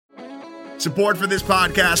Support for this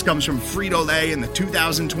podcast comes from Frito-Lay and the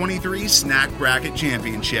 2023 Snack Bracket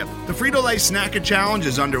Championship. The Frito-Lay Snack Challenge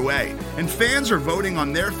is underway, and fans are voting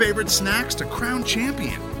on their favorite snacks to crown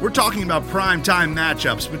champion. We're talking about primetime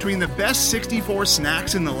matchups between the best 64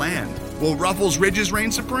 snacks in the land. Will Ruffles Ridges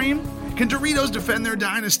reign supreme? Can Doritos defend their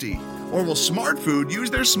dynasty? Or will Smart Food use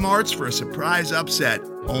their smarts for a surprise upset?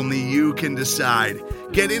 Only you can decide.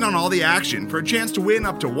 Get in on all the action for a chance to win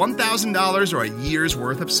up to $1,000 or a year's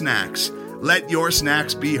worth of snacks. Let your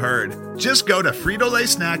snacks be heard. Just go to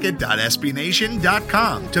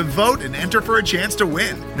fritolaysnacket.sbnation.com to vote and enter for a chance to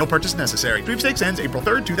win. No purchase necessary. Sweepstakes ends April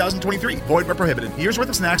 3rd, 2023. Void where prohibited. Year's worth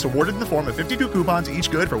of snacks awarded in the form of 52 coupons, each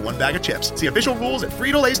good for one bag of chips. See official rules at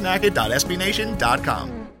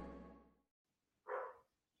fritolaysnacket.sbnation.com.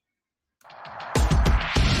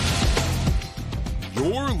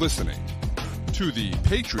 You're listening to the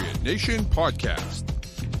Patriot Nation Podcast,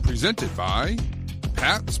 presented by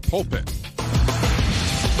Pat's Pulpit.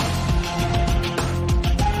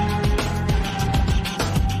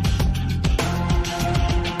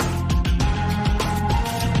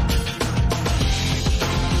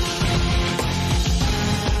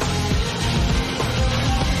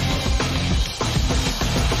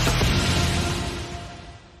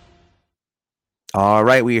 All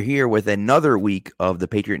right, we are here with another week of the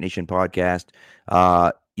Patriot Nation podcast.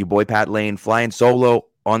 Your boy Pat Lane flying solo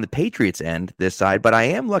on the Patriots end this side, but I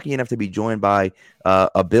am lucky enough to be joined by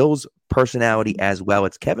a Bills personality as well.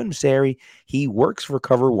 It's Kevin Massare. He works for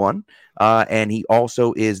Cover One, and he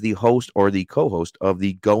also is the host or the co-host of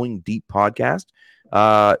the Going Deep podcast.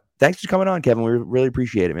 Thanks for coming on, Kevin. We really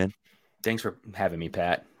appreciate it, man. Thanks for having me,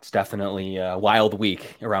 Pat. It's definitely a wild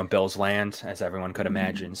week around Bills land, as everyone could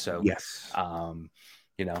imagine. So, yes,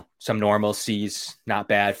 some normalcy's not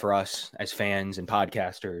bad for us as fans and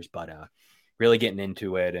podcasters, but really getting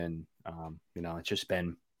into it, and it's just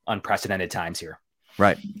been unprecedented times here.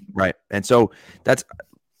 Right. And so that's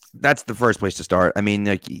the first place to start. I mean,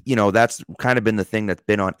 that's kind of been the thing that's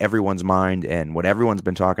been on everyone's mind and what everyone's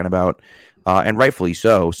been talking about, and rightfully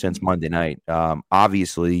so, since Monday night.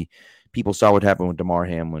 Obviously, people saw what happened with Damar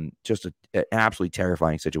Hamlin, just an absolutely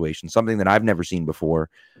terrifying situation, something that I've never seen before.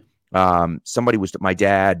 My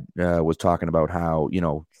dad was talking about how,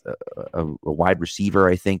 a wide receiver,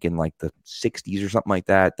 I think in like the 60s or something like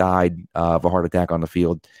that, died of a heart attack on the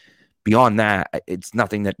field. Beyond that, it's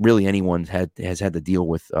nothing that really anyone has had to deal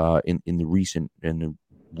with in the recent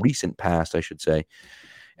past, I should say.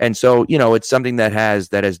 And so, it's something that has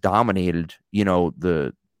dominated,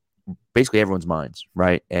 basically everyone's minds,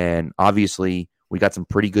 right? And obviously, we got some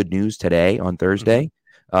pretty good news today on Thursday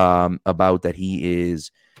about that he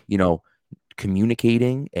is,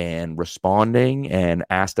 communicating and responding, and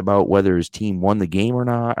asked about whether his team won the game or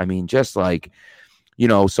not. I mean, just like,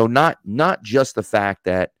 so not just the fact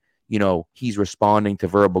that, he's responding to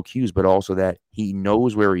verbal cues, but also that he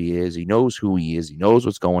knows where he is, he knows who he is, he knows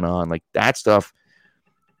what's going on, like that stuff.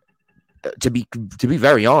 To be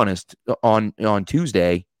very honest, on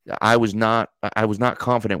Tuesday, I was not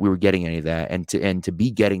confident we were getting any of that, and to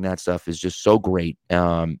be getting that stuff is just so great.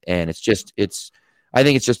 And I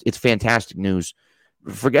think it's fantastic news.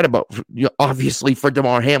 Forget about, obviously for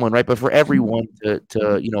Damar Hamlin, right? But for everyone to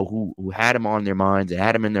who had him on their minds and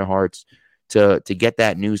had him in their hearts, to get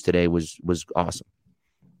that news today was awesome.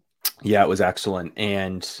 Yeah, it was excellent.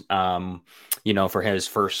 And for his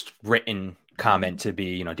first written comment to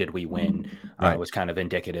be, did we win? Right. Was kind of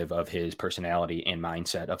indicative of his personality and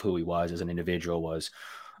mindset of who he was as an individual. Was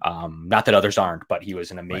not that others aren't, but he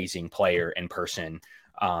was an amazing player in person,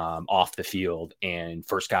 off the field, and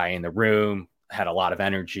first guy in the room, had a lot of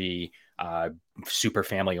energy, super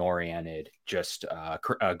family oriented, just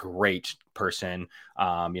a great person.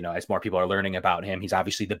 As more people are learning about him, he's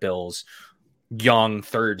obviously the Bills' young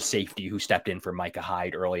third safety who stepped in for Micah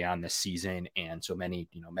Hyde early on this season. And so many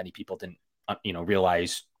people didn't,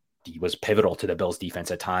 realize he was pivotal to the Bills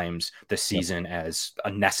defense at times this season as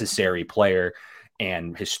a necessary player.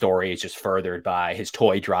 And his story is just furthered by his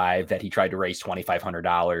toy drive that he tried to raise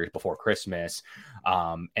 $2,500 before Christmas.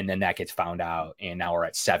 And then that gets found out. And now we're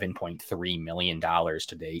at $7.3 million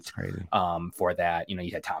to date for that.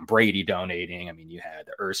 You had Tom Brady donating. I mean, you had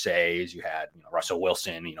the Ursays, you had Russell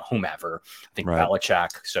Wilson, whomever, I think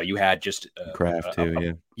Belichick. So you had just Kraft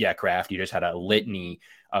too. Kraft. You just had a litany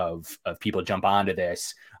of people jump onto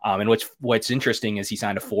this. And what's interesting is he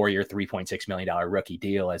signed a 4-year, $3.6 million rookie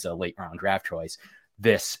deal as a late round draft choice.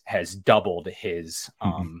 This has doubled his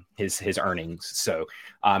earnings. So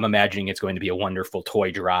I'm imagining it's going to be a wonderful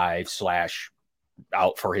toy drive /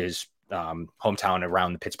 out for his hometown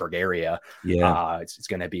around the Pittsburgh area. Yeah. It's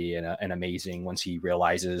going to be an amazing once he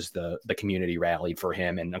realizes the community rallied for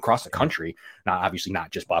him and across the country. Not obviously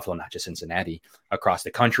not just Buffalo, not just Cincinnati, across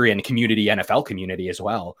the country, and the community, NFL community as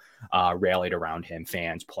well, rallied around him.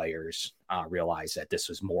 Fans, players realized that this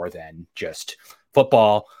was more than just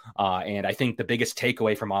football. And I think the biggest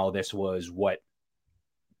takeaway from all of this was what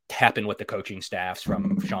happened with the coaching staffs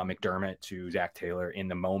from Sean McDermott to Zach Taylor in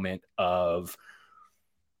the moment of,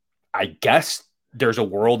 I guess there's a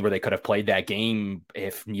world where they could have played that game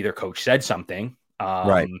if neither coach said something.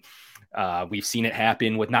 Right. We've seen it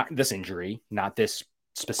happen with not this injury, not this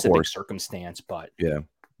specific circumstance, but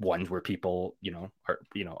ones where people,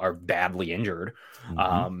 are badly injured.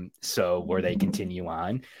 So where they continue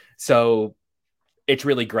on. So it's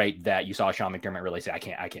really great that you saw Sean McDermott really say, I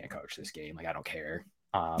can't coach this game. Like, I don't care.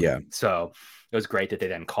 So it was great that they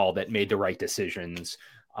then called it, made the right decisions.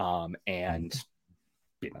 And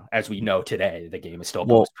as we know today, the game is still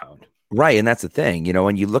postponed. Right. And that's the thing,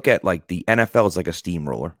 and you look at like the NFL is like a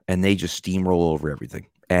steamroller and they just steamroll over everything.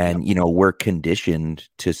 And, we're conditioned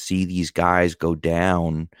to see these guys go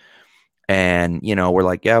down and, we're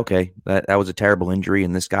like, yeah, okay, that was a terrible injury.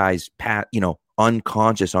 And this guy's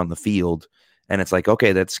unconscious on the field. And it's like,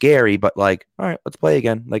 okay, that's scary, but like, all right, let's play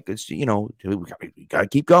again. Like, it's, we gotta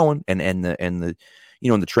keep going. And the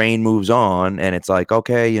train moves on and it's like,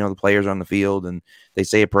 okay, the players are on the field and they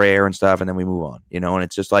say a prayer and stuff. And then we move on, and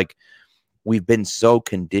it's just like, we've been so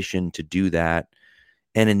conditioned to do that.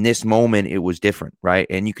 And in this moment, it was different, right?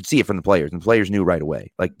 And you could see it from the players, and the players knew right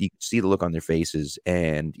away. Like, you could see the look on their faces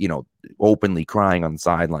and, openly crying on the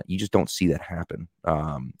sideline. You just don't see that happen.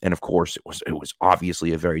 And of course, it was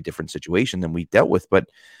obviously a very different situation than we dealt with. But,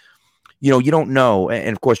 you don't know. And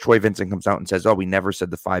of course, Troy Vincent comes out and says, oh, we never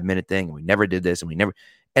said the 5-minute thing. And we never did this.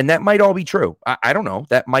 And that might all be true. I don't know.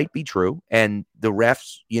 That might be true. And the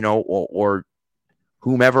refs, or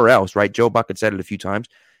whomever else, right? Joe Buck had said it a few times.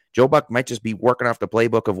 Joe Buck might just be working off the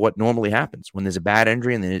playbook of what normally happens when there's a bad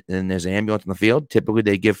injury and then there's an ambulance in the field. Typically,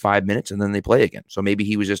 they give 5 minutes and then they play again. So maybe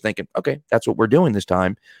he was just thinking, okay, that's what we're doing this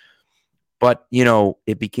time. But,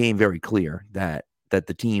 it became very clear that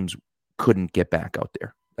the teams couldn't get back out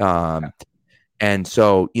there. And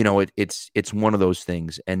so, it's one of those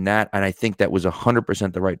things. And I think that was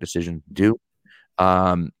 100% the right decision to do.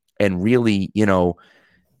 And really,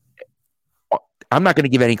 I'm not going to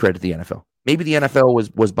give any credit to the NFL. Maybe the NFL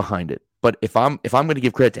was behind it, but if I'm going to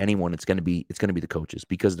give credit to anyone, it's going to be the coaches,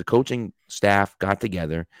 because the coaching staff got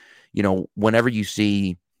together. Whenever you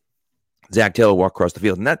see Zach Taylor walk across the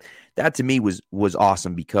field, and that to me was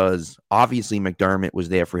awesome, because obviously McDermott was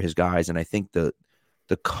there for his guys, and I think the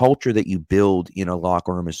culture that you build in a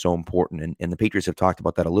locker room is so important, and the Patriots have talked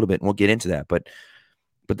about that a little bit, and we'll get into that, but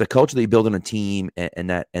the culture that you build in a team and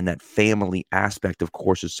that family aspect, of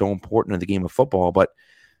course, is so important in the game of football, but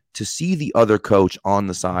to see the other coach on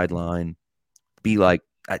the sideline be like,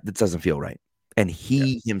 this doesn't feel right. And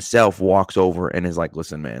he himself walks over and is like,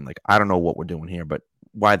 listen, man, like, I don't know what we're doing here, but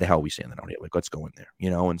why the hell are we standing out here? Like, let's go in there,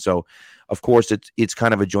 And so, of course, it's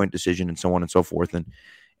kind of a joint decision and so on and so forth. And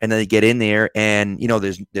then they get in there and,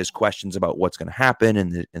 there's questions about what's going to happen.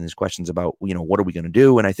 And there's questions about, what are we going to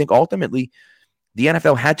do? And I think ultimately the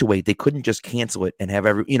NFL had to wait. They couldn't just cancel it and have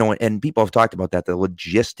and people have talked about that, the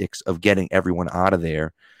logistics of getting everyone out of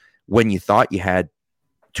there when you thought you had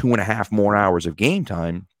 2.5 more hours of game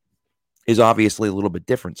time is obviously a little bit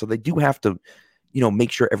different. So they do have to,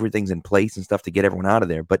 make sure everything's in place and stuff to get everyone out of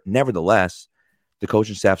there. But nevertheless, the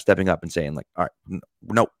coaching staff stepping up and saying like, all right,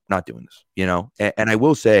 nope, not doing this, And I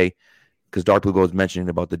will say, because Dark Blue was mentioning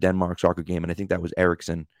about the Denmark soccer game, and I think that was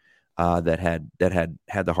Eriksson that had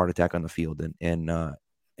the heart attack on the field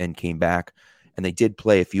and came back, and they did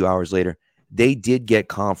play a few hours later. They did get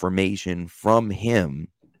confirmation from him,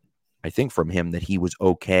 I think from him, that he was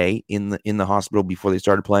okay in the hospital before they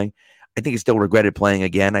started playing. I think he still regretted playing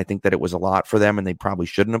again. I think that it was a lot for them and they probably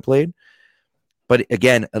shouldn't have played. But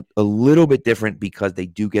again, a little bit different because they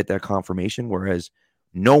do get that confirmation, whereas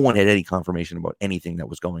no one had any confirmation about anything that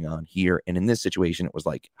was going on here. And in this situation, it was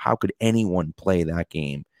like, how could anyone play that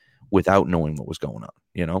game without knowing what was going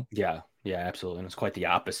on, Yeah, absolutely. And it's quite the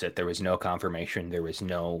opposite. There was no confirmation. There was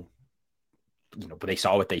no, but they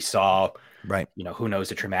saw what they saw. Right. Who knows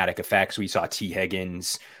the traumatic effects. We saw T.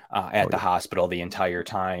 Higgins at the hospital the entire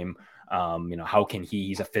time. How can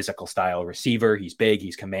he's a physical style receiver. He's big,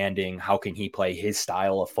 he's commanding. How can he play his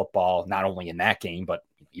style of football, not only in that game, but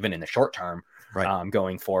even in the short term,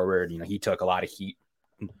 going forward? He took a lot of heat,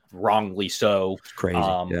 wrongly so, crazy,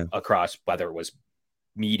 across whether it was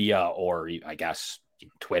media or I guess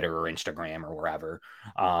Twitter or Instagram or wherever,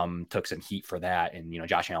 took some heat for that. And,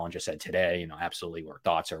 Josh Allen just said today, absolutely our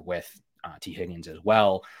thoughts are with T. Higgins as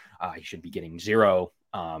well. He should be getting zero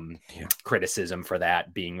criticism for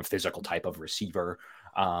that, being a physical type of receiver.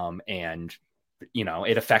 And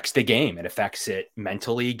it affects the game. It affects it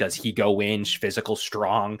mentally. Does he go in physical,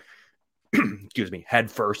 strong, excuse me, head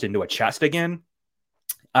first into a chest again?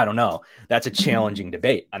 I don't know. That's a challenging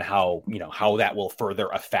debate on how that will further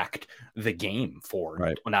affect the game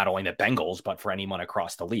for not only the Bengals, but for anyone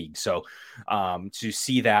across the league. So to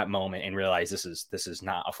see that moment and realize this is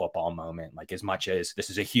not a football moment, like as much as this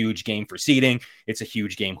is a huge game for seeding, it's a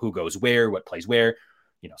huge game. Who goes where, what plays where.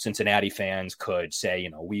 Cincinnati fans could say,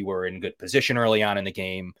 we were in good position early on in the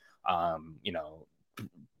game,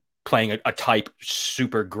 playing a type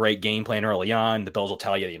super great game plan early on. The Bills will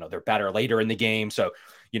tell you, they're better later in the game. So,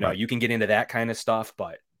 you can get into that kind of stuff,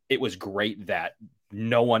 but it was great that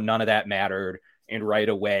none of that mattered. And right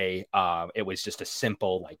away, it was just a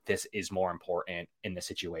simple, like, this is more important in the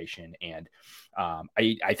situation. And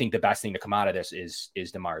I think the best thing to come out of this is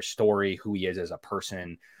Damar's story, who he is as a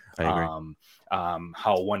person,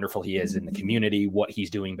 how wonderful he is in the community, what he's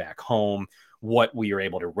doing back home, what we were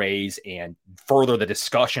able to raise and further the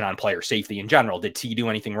discussion on player safety in general. Did T do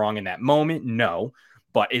anything wrong in that moment? No.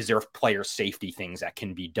 But is there player safety things that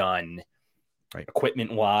can be done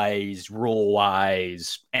equipment wise, rule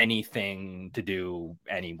wise, anything to do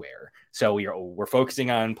anywhere? So we're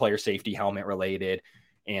focusing on player safety, helmet related,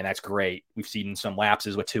 and that's great. We've seen some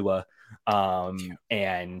lapses with Tua.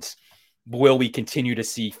 And will we continue to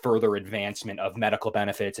see further advancement of medical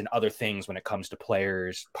benefits and other things when it comes to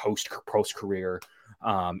players post career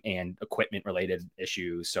and equipment related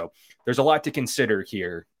issues? So there's a lot to consider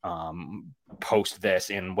here post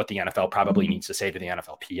this, and what the NFL probably needs to say to the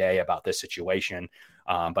NFLPA about this situation.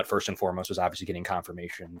 But first and foremost was obviously getting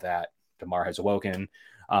confirmation that Damar has awoken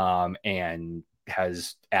and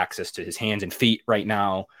has access to his hands and feet right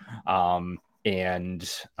now. And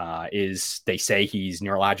they say he's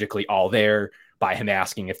neurologically all there. By him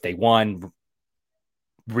asking if they won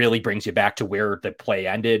really brings you back to where the play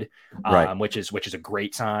ended, which is a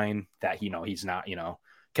great sign that he's not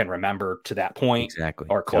can remember to that point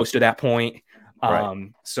or close to that point.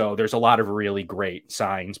 So there's a lot of really great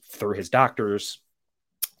signs through his doctors,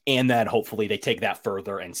 and then hopefully they take that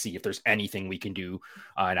further and see if there's anything we can do.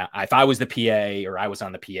 And if I was the PA or I was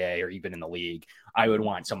on the PA or even in the league, I would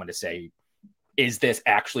want someone to say, is this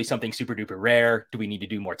actually something super duper rare? Do we need to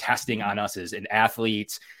do more testing on us as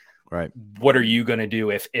athletes? Right. What are you going to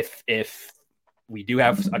do if we do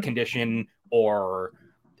have a condition, or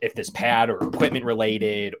if this pad or equipment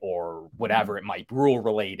related or whatever it might, rule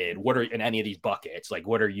related? What are in any of these buckets? Like,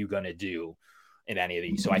 what are you going to do in any of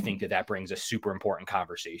these? So I think that brings a super important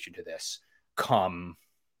conversation to this come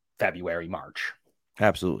February, March.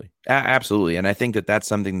 Absolutely. Absolutely. And I think that that's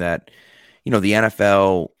something that, the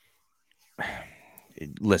NFL,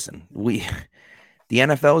 listen, the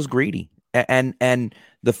NFL is greedy. And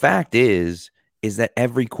the fact is that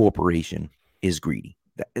every corporation is greedy.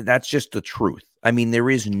 That's just the truth. I mean, there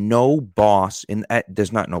is no boss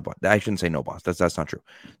there's not no boss. I shouldn't say no boss. That's not true.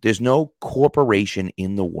 There's no corporation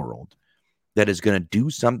in the world that is going to do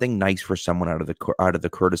something nice for someone out of the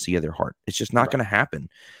courtesy of their heart. It's just not going to happen.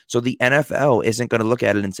 So the NFL isn't going to look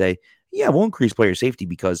at it and say, yeah, we'll increase player safety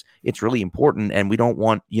because it's really important, and we don't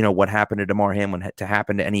want, what happened to Damar Hamlin to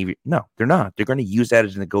happen to any of you. No, they're not. They're going to use that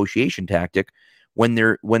as a negotiation tactic when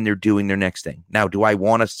they're doing their next thing. Now, do I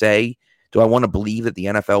want to believe that the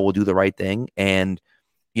NFL will do the right thing and,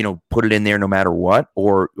 put it in there no matter what,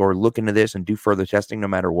 or look into this and do further testing no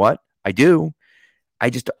matter what? I do. I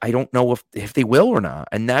don't know if they will or not.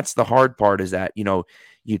 And that's the hard part, is that, you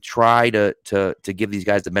try to give these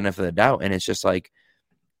guys the benefit of the doubt, and it's just like,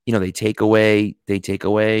 they take away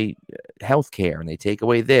healthcare, and they take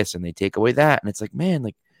away this and they take away that. And it's like, man,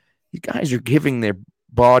 like, these guys are giving their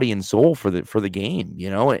body and soul for the game,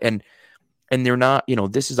 and they're not,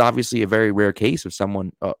 this is obviously a very rare case of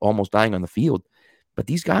someone almost dying on the field, but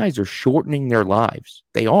these guys are shortening their lives.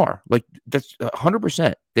 They are, like, that's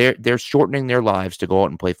 100%. They're shortening their lives to go out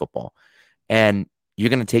and play football, and you're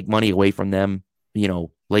going to take money away from them,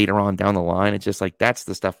 later on down the line. It's just like, that's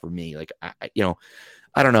the stuff for me. Like,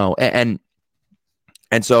 I don't know. And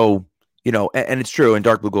so, and it's true. And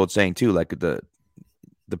Dark Blue Gold saying too, like, the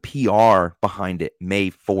PR behind it may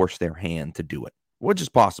force their hand to do it, which is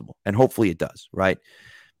possible. And hopefully it does. Right.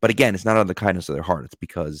 But again, it's not out of the kindness of their heart. It's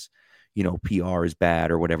because, PR is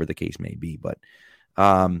bad or whatever the case may be. But,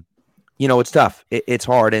 it's tough. It's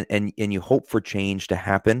hard. And you hope for change to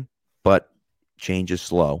happen, but change is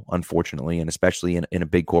slow, unfortunately. And especially in a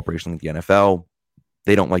big corporation like the NFL,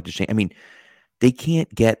 they don't like to change. I mean,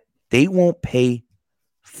 they won't pay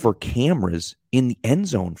for cameras in the end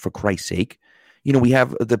zone, for Christ's sake. We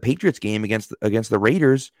have the Patriots game against the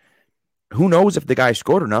Raiders. Who knows if the guy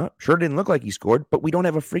scored or not? Sure didn't look like he scored, but we don't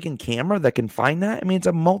have a freaking camera that can find that. I mean, it's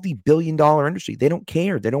a multi-billion-dollar industry. They don't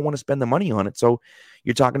care. They don't want to spend the money on it. So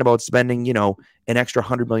you're talking about spending, an extra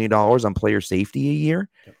 $100 million on player safety a year.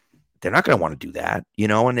 Yep. They're not going to want to do that,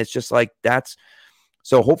 and it's just like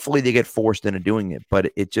so hopefully they get forced into doing it,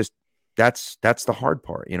 but it just, that's the hard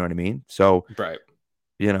part. You know what I mean? So, right.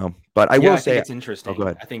 But I will say it's interesting. Go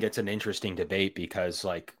ahead. I think it's an interesting debate because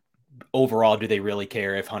overall, do they really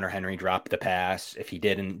care if Hunter Henry dropped the pass? If he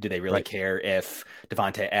didn't, do they really care if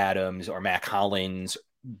Devontae Adams or Mac Hollins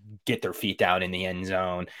get their feet down in the end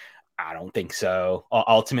zone? I don't think so.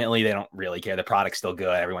 Ultimately, they don't really care. The product's still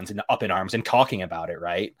good. Everyone's up in arms and talking about it,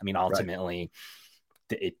 right? I mean, ultimately,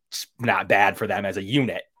 it's not bad for them as a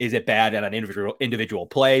unit. Is it bad at an individual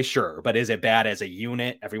play? Sure. But is it bad as a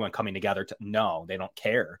unit? Everyone coming together no, they don't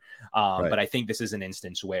care. But I think this is an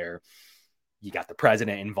instance where you got the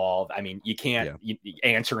president involved. I mean, you can't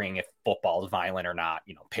answering if football is violent or not.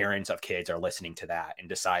 Parents of kids are listening to that and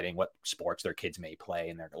deciding what sports their kids may play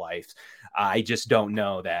in their life. I just don't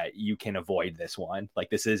know that you can avoid this one.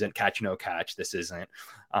 This isn't catch, no catch. This isn't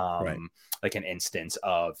like an instance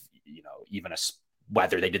of, even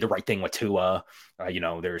whether they did the right thing with Tua.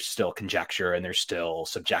 There's still conjecture and there's still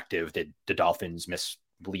subjective. Did the Dolphins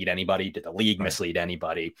mislead anybody? Did the league mislead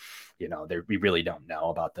anybody? We really don't know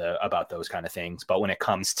about those kind of things. But when it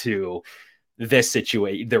comes to this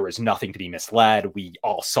situation, there was nothing to be misled. We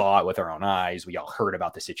all saw it with our own eyes. We all heard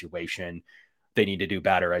about the situation. They need to do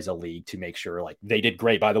better as a league to make sure they did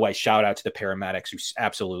great. By the way, shout out to the paramedics who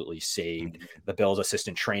absolutely saved the Bills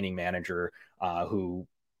assistant training manager, who,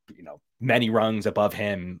 many rungs above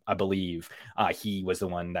him, I believe. He was the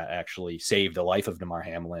one that actually saved the life of Damar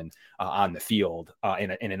Hamlin on the field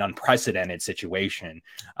in an unprecedented situation.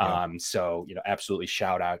 So, absolutely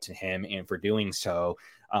shout out to him and for doing so.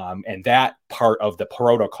 And that part of the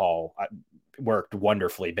protocol worked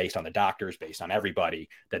wonderfully based on the doctors, based on everybody,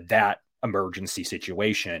 that emergency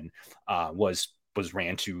situation was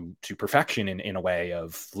ran to perfection in a way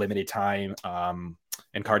of limited time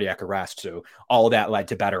and cardiac arrest. So all of that led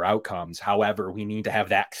to better outcomes. However, we need to have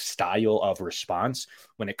that style of response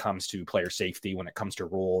when it comes to player safety, when it comes to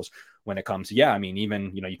rules, when it comes to,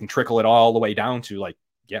 even, you can trickle it all the way down to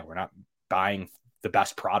we're not buying the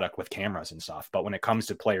best product with cameras and stuff. But when it comes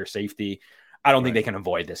to player safety, I don't think they can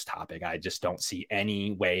avoid this topic. I just don't see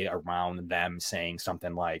any way around them saying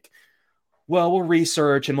something like, well, we'll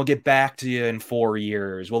research and we'll get back to you in 4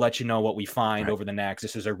 years. We'll let you know what we find over the next.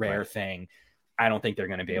 This is a rare thing. I don't think they're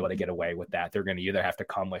going to be able to get away with that. They're going to either have to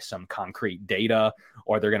come with some concrete data,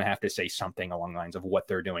 or they're going to have to say something along the lines of what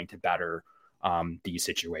they're doing to better these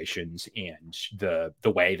situations and the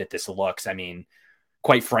way that this looks. I mean,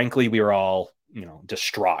 quite frankly, we were all,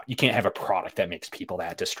 distraught. You can't have a product that makes people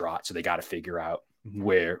that distraught. So they got to figure out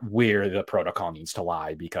where the protocol needs to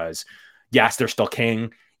lie, because yes, they're still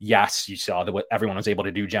king. Yes, you saw what everyone was able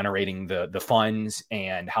to do generating the funds,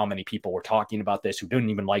 and how many people were talking about this who didn't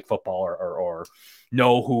even like football or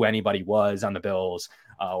know who anybody was on the Bills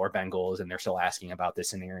or Bengals, and they're still asking about the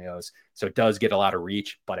scenarios. So it does get a lot of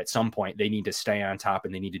reach, but at some point they need to stay on top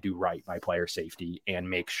and they need to do right by player safety and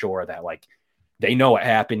make sure that they know what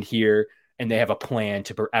happened here and they have a plan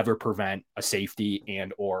to ever prevent a safety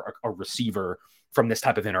and or a receiver from this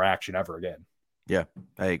type of interaction ever again. Yeah,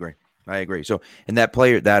 I agree. So, and that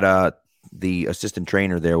player, the assistant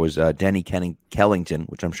trainer there was Denny Kellington,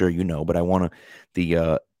 which I'm sure you know, but I want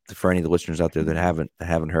to for any of the listeners out there that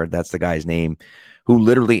haven't heard, that's the guy's name, who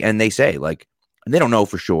literally, and they say and they don't know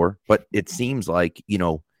for sure, but it seems like,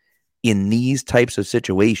 in these types of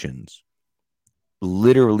situations,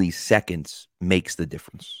 literally seconds makes the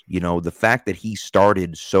difference. The fact that he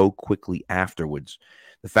started so quickly afterwards,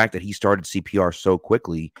 the fact that he started CPR so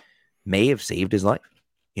quickly may have saved his life.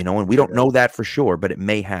 And we don't know that for sure, but it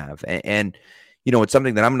may have. And it's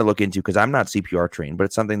something that I'm going to look into, because I'm not CPR trained, but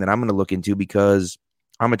it's something that I'm going to look into because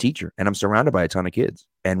I'm a teacher and I'm surrounded by a ton of kids.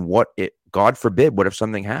 And God forbid, what if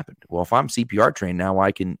something happened? Well, if I'm CPR trained now,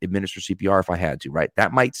 I can administer CPR if I had to, right?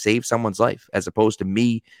 That might save someone's life, as opposed to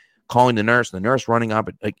me calling the nurse and the nurse running up.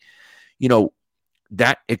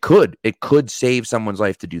 That it could save someone's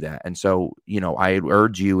life to do that. And so, I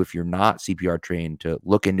urge you, if you're not CPR trained, to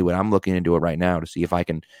look into it. I'm looking into it right now to see if I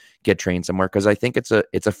can get trained somewhere, because I think it's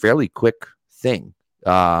a fairly quick thing.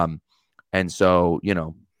 And so,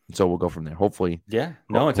 so we'll go from there. Hopefully. Yeah,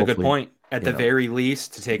 no, it's a good point. At the very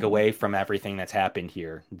least, to take away from everything that's happened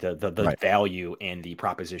here, the value and the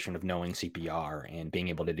proposition of knowing CPR and being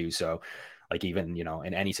able to do so. Like even,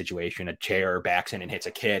 in any situation, a chair backs in and hits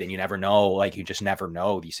a kid, and you never know, like you just never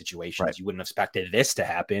know these situations. Right. You wouldn't have expected this to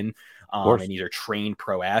happen. Of And these are trained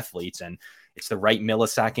pro athletes, and it's the right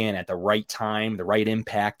millisecond at the right time, the right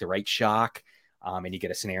impact, the right shock. And you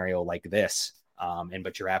get a scenario like this.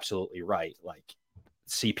 But you're absolutely right. Like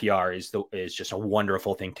CPR is just a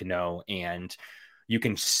wonderful thing to know. And you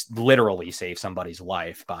can literally save somebody's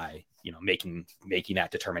life by, making that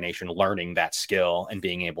determination, learning that skill and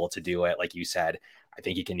being able to do it. Like you said, I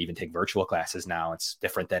think you can even take virtual classes now. It's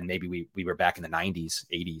different than maybe we were back in the 90s,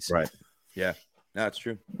 80s. Right. Yeah. No, it's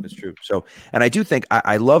true. It's true. So, and I do think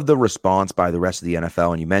I love the response by the rest of the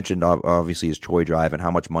NFL. And you mentioned obviously his toy drive and how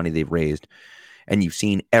much money they've raised. And you've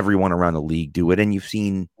seen everyone around the league do it. And you've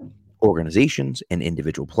seen organizations and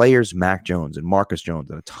individual players, Mac Jones and Marcus Jones,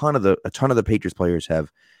 and a ton of the Patriots players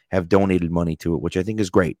have donated money to it, which I think is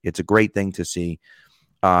great. It's a great thing to see.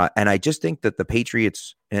 And I just think that the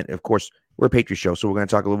Patriots, and of course we're a Patriots show, so we're going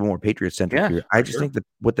to talk a little bit more Patriots centric here. I just think that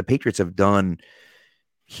what the Patriots have done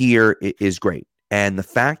here is great. And the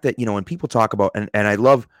fact that, when people talk about, and I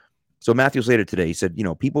love, so Matthew Slater today, he said,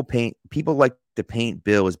 people like to paint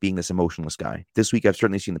Bill as being this emotionless guy. This week, I've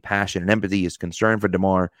certainly seen the passion and empathy, his concern for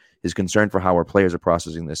DeMar, his concern for how our players are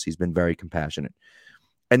processing this. He's been very compassionate.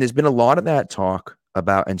 And there's been a lot of that talk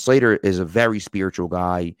about, and Slater is a very spiritual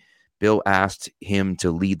guy. Bill asked him to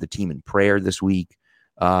lead the team in prayer this week.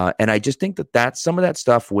 And I just think that that's some of that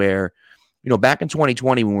stuff where, back in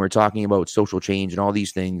 2020, when we were talking about social change and all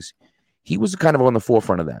these things, he was kind of on the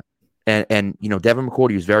forefront of that. And Devin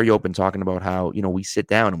McCourty was very open talking about how, we sit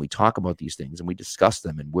down and we talk about these things and we discuss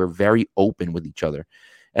them and we're very open with each other.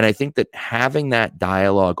 And I think that having that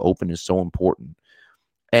dialogue open is so important.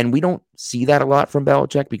 And we don't see that a lot from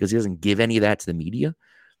Belichick because he doesn't give any of that to the media.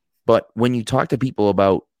 But when you talk to people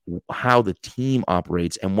about how the team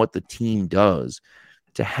operates and what the team does,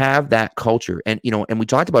 to have that culture, and and we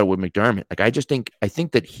talked about it with McDermott. Like I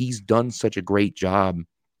think that he's done such a great job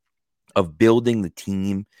of building the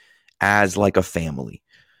team as like a family,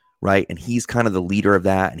 right? And he's kind of the leader of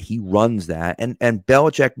that, and he runs that. And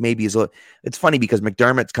Belichick maybe it's funny because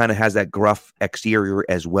McDermott kind of has that gruff exterior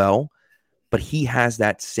as well, but he has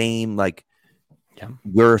that same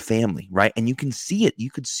we're a family, right? And you can see it.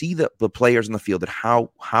 You could see the players in the field that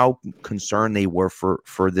how concerned they were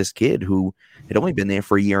for this kid who had only been there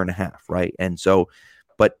for a year and a half, right? And so,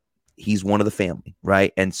 but he's one of the family,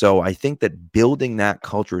 right? And so I think that building that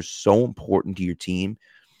culture is so important to your team.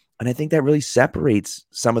 And I think that really separates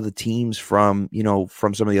some of the teams from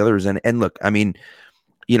some of the others. And look, I mean,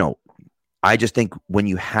 I just think when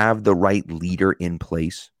you have the right leader in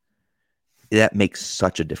place, that makes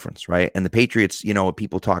such a difference, right? And the Patriots,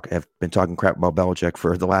 people have been talking crap about Belichick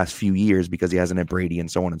for the last few years because he hasn't had Brady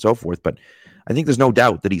and so on and so forth. But I think there's no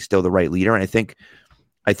doubt that he's still the right leader. And I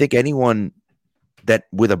think anyone that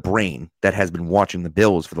with a brain that has been watching the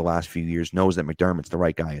Bills for the last few years knows that McDermott's the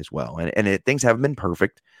right guy as well. And things haven't been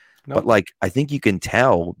perfect. Nope. But I think you can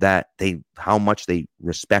tell that how much they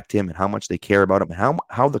respect him and how much they care about him and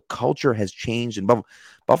how the culture has changed in Buffalo.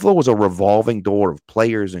 Buffalo was a revolving door of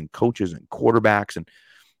players and coaches and quarterbacks,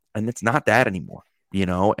 and it's not that anymore,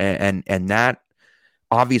 and that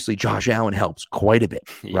obviously Josh Allen helps quite a bit,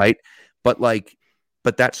 right? But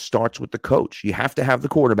that starts with the coach. You have to have the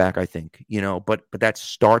quarterback, I think, but that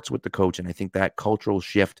starts with the coach, and I think that cultural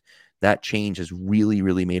shift, that change has really,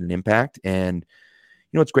 really made an impact. And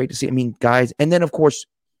it's great to see. I mean, guys, and then of course,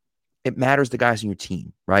 it matters the guys in your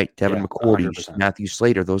team, right? Devin McCourty, 100%. Matthew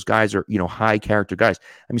Slater, those guys are high character guys.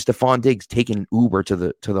 I mean, Stephon Diggs taking an Uber to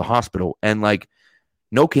the hospital and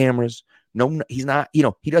no cameras, he's not.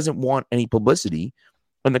 He doesn't want any publicity,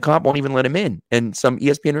 and the cop won't even let him in. And some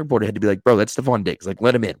ESPN reporter had to be like, "Bro, that's Stephon Diggs.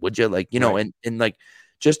 Let him in, would you?" Right. And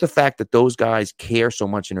just the fact that those guys care so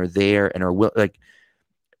much and are there and are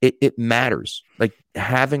it matters.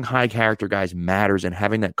 Having high character guys matters, and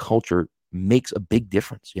having that culture makes a big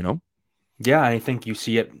difference, Yeah, I think you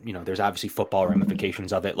see it, there's obviously football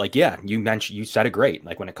ramifications of it. You said it great.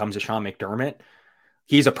 When it comes to Sean McDermott,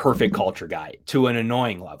 he's a perfect culture guy to an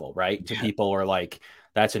annoying level, right? To people who are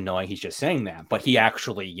that's annoying. He's just saying that. But he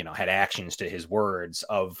actually, had actions to his words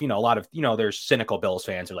of, a lot of, there's cynical Bills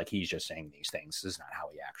fans who are he's just saying these things. This is not how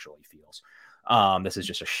he actually feels. This is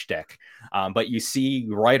just a shtick. But you see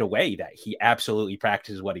right away that he absolutely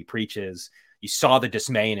practices what he preaches. You saw the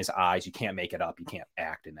dismay in his eyes. You can't make it up. You can't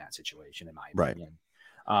act in that situation, in my opinion.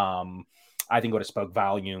 I think it would have spoke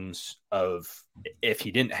volumes of if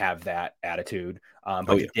he didn't have that attitude,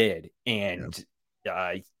 but he did. And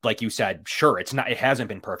like you said, sure, it hasn't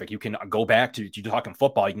been perfect. You can go back to, you talking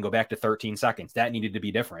football, you can go back to 13 seconds. That needed to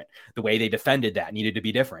be different. The way they defended that needed to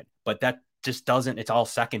be different. But just doesn't, it's all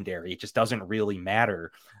secondary. It just doesn't really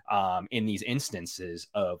matter in these instances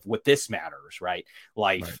of what this matters, right?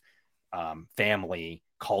 Life, family,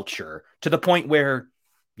 culture, to the point where,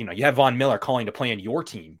 you know, you have Von Miller calling to play on your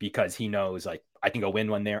team because he knows, like, I can go win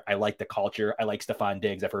one there. I like the culture. I like Stephon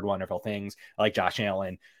Diggs. I've heard wonderful things. I like Josh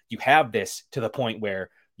Allen. You have this to the point where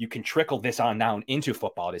you can trickle this on down into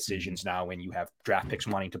football decisions now when you have draft picks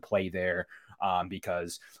wanting to play there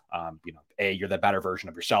because, you know, you're the better version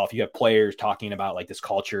of yourself. You have players talking about like this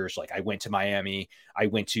culture. It's like, I went to Miami, I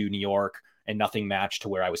went to New York, and nothing matched to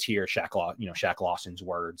where I was here. Shaq Lawson's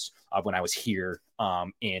words of when I was here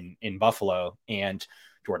in Buffalo. And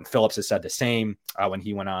Jordan Phillips has said the same when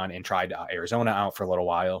he went on and tried Arizona out for a little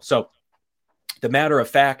while. So the matter of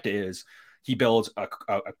fact is, he builds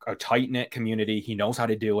a tight-knit community. He knows how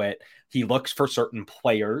to do it. He looks for certain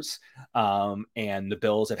players. And the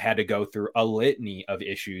Bills have had to go through a litany of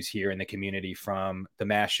issues here in the community, from the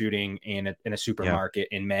mass shooting in a supermarket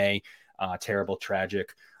in May, terrible,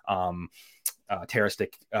 tragic,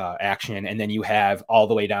 terroristic action. And then you have all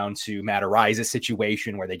the way down to Matt Ariza's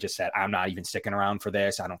situation where they just said, I'm not even sticking around for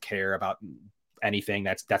this. I don't care about anything.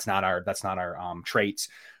 That's not our traits.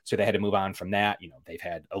 So they had to move on from that. You know, they've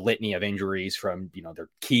had a litany of injuries from, you know, their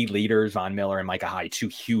key leaders, Von Miller and Micah Hyde, two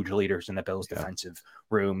huge leaders in the Bills defensive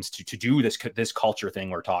rooms to do this culture thing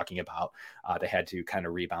we're talking about. They had to kind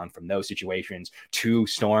of rebound from those situations. Two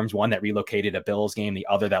storms, one that relocated a Bills game, the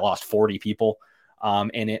other that lost 40 people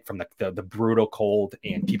in it from the brutal cold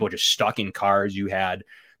and people just stuck in cars. You had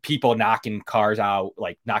people knocking cars out,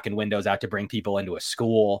 like knocking windows out to bring people into a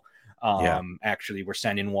school. Actually, we're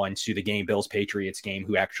sending one to the game, Bills Patriots game,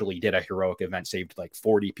 who actually did a heroic event, saved like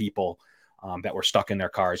 40 people that were stuck in their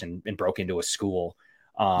cars and broke into a school.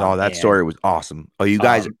 That story was awesome. Oh, you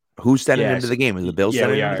guys, who's sending him to the game? Is the Bills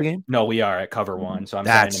sending him to the game? No, we are at Cover One. So I'm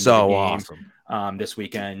That's sending him so to the game, awesome. this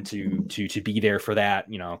weekend to be there for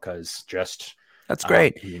that, you know, because just that's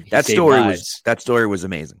great. He that story was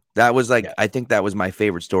amazing. That was like, I think that was my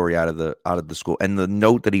favorite story out of the school. And the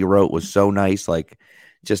note that he wrote was so nice. Like,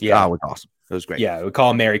 just it was awesome. It was great. Yeah, we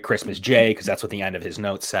call him Merry Christmas Jay because that's what the end of his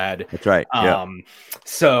note said. That's right.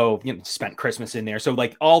 So, you know, spent Christmas in there. So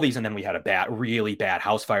like all these, and then we had a really bad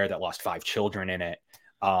house fire that lost 5 children in it.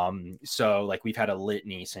 So like we've had a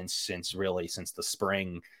litany since the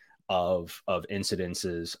spring of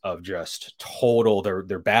incidences of just total.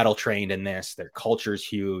 They're battle trained in this. Their culture is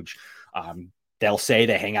huge. They'll say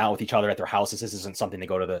they hang out with each other at their houses. This isn't something they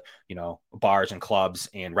go to the, you know, bars and clubs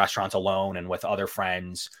and restaurants alone and with other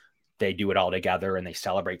friends. They do it all together and they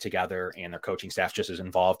celebrate together, and their coaching staff just as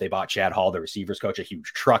involved. They bought Chad Hall, the receivers coach, a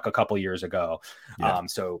huge truck a couple years ago.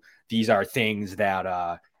 So these are things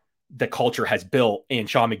that the culture has built, and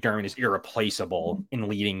Sean McDermott is irreplaceable in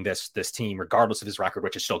leading this team, regardless of his record,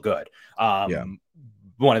 which is still good.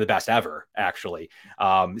 One of the best ever, actually.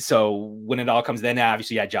 So when it all comes, then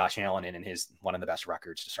obviously you had Josh Allen in his one of the best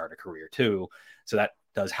records to start a career too. So that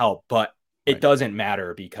does help, but it doesn't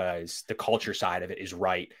matter because the culture side of it is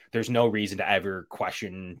right. There's no reason to ever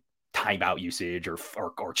question timeout usage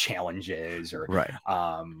or challenges or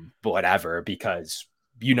whatever, because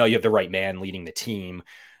you know you have the right man leading the team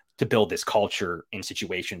to build this culture in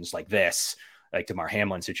situations like this, like Damar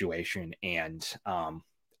Hamlin's situation. And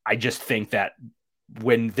I just think that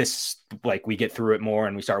when this, like, we get through it more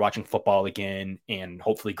and we start watching football again, and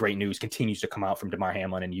hopefully great news continues to come out from Damar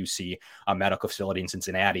Hamlin and UC medical facility in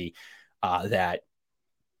Cincinnati, that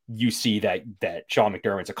you see that Sean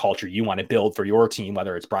McDermott's a culture you want to build for your team,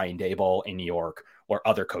 whether it's Brian Daboll in New York or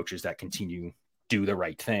other coaches that continue do the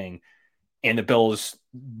right thing. And the Bills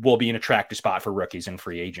will be an attractive spot for rookies and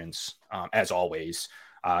free agents, as always.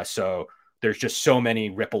 So there's just so many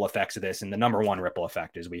ripple effects of this. And the number one ripple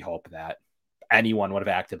effect is we hope that anyone would have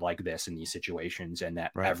acted like this in these situations, and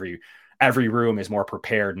that every room is more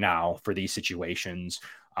prepared now for these situations,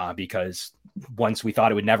 because once we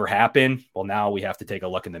thought it would never happen, well, now we have to take a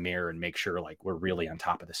look in the mirror and make sure like we're really on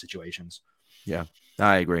top of the situations. Yeah,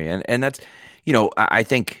 I agree. And that's, you know, I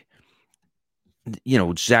think, you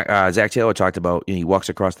know, Zach Taylor talked about, you know, he walks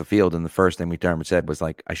across the field and the first thing McDermott said was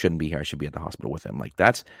like, I shouldn't be here. I should be at the hospital with him. Like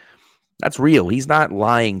that's real. He's not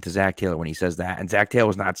lying to Zach Taylor when he says that. And Zach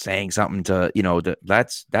Taylor's not saying something to, you know,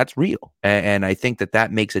 that's real. And I think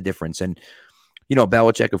that makes a difference. And, you know,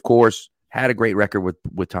 Belichick, of course, had a great record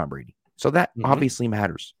with Tom Brady. So that obviously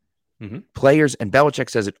matters. Players, and Belichick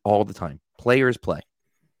says it all the time, players play.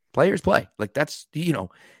 Like that's, you know,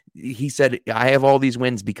 he said, I have all these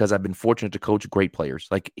wins because I've been fortunate to coach great players.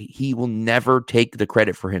 Like he will never take the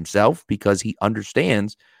credit for himself because he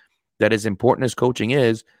understands that as important as coaching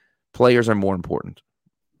is, players are more important.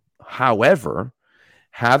 However,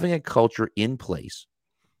 having a culture in place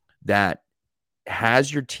that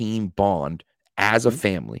has your team bond as a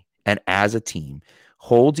family and as a team,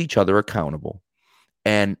 holds each other accountable,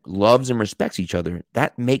 and loves and respects each other,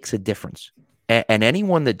 that makes a difference. And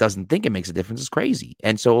anyone that doesn't think it makes a difference is crazy.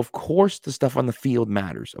 And so, of course, the stuff on the field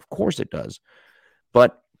matters. Of course it does.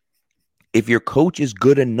 But if your coach is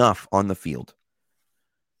good enough on the field,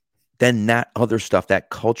 then that other stuff, that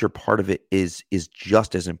culture part of it is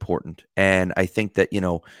just as important. And I think that,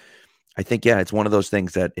 it's one of those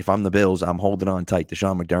things that if I'm the Bills, I'm holding on tight to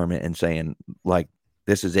Sean McDermott and saying, like,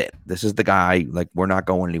 this is it. This is the guy. Like, we're not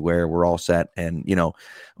going anywhere. We're all set. And,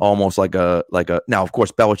 almost like a now, of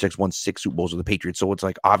course, Belichick's won 6 Super Bowls with the Patriots. So it's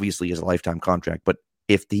like, obviously his lifetime contract. But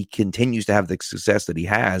if he continues to have the success that he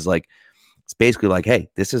has, like, it's basically like, hey,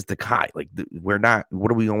 this is the guy. Like, we're not, what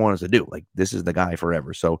do we want us to do? Like, this is the guy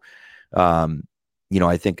forever. So, I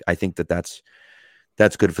think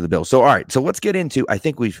that's good for the Bills. So, all right. So let's get into, I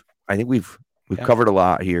think we've covered a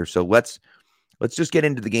lot here. So let's just get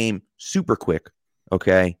into the game super quick.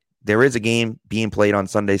 Okay. There is a game being played on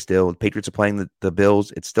Sunday still. The Patriots are playing the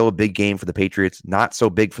Bills. It's still a big game for the Patriots. Not so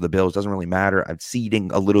big for the Bills. Doesn't really matter. Seeding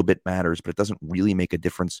a little bit matters, but it doesn't really make a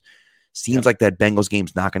difference. Seems like that Bengals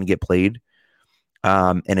game's not going to get played.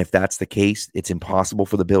 And if that's the case, it's impossible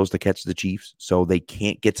for the Bills to catch the Chiefs. So they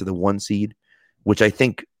can't get to the 1 seed, which I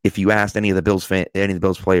think if you asked any of the Bills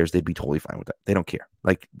players, they'd be totally fine with that. They don't care.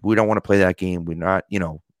 Like, we don't want to play that game. We're not,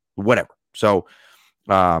 whatever. So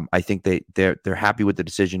I think they're happy with the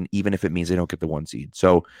decision, even if it means they don't get the 1 seed.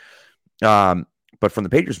 So, but from the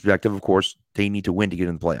Patriots perspective, of course, they need to win to get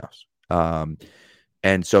in the playoffs.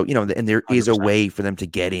 And so, and there is 100%. A way for them to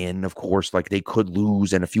get in, of course, like they could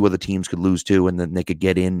lose and a few other teams could lose too. And then they could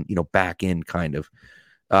get in, back in kind of.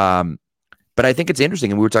 But I think it's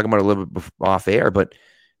interesting. And we were talking about it a little bit off air, but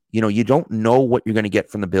you don't know what you're going to get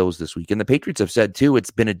from the Bills this week. And the Patriots have said too,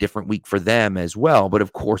 it's been a different week for them as well. But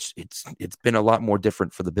of course it's been a lot more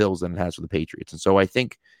different for the Bills than it has for the Patriots. And so I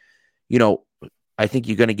think, you're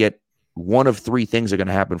going to get one of 3 things are going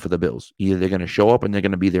to happen for the Bills. Either they're going to show up and they're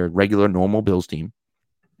going to be their regular, normal Bills team.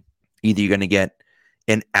 Either you're going to get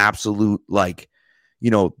an absolute,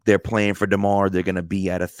 they're playing for DeMar. They're going to be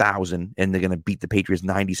at 1,000 and they're going to beat the Patriots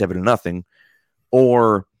 97-0.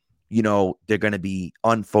 Or, they're going to be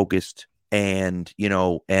unfocused and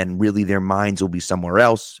really their minds will be somewhere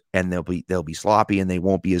else and they'll be sloppy and they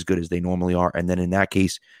won't be as good as they normally are. And then in that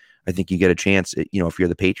case, I think you get a chance, if you're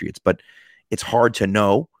the Patriots. But it's hard to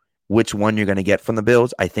know which one you're going to get from the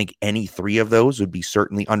Bills. I think any 3 of those would be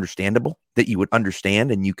certainly understandable, that you would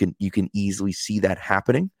understand, and you can easily see that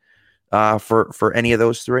happening for any of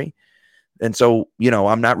those 3. And so,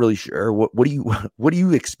 I'm not really sure. What do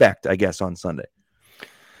you expect, I guess, on Sunday?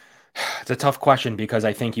 It's a tough question because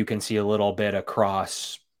I think you can see a little bit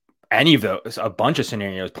across any of those, a bunch of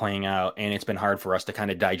scenarios playing out, and it's been hard for us to kind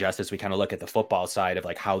of digest as we kind of look at the football side of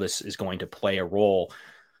like how this is going to play a role.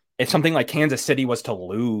 If something like Kansas City was to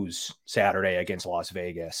lose Saturday against Las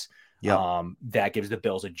Vegas, that gives the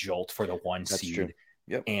Bills a jolt for the 1 seed. True.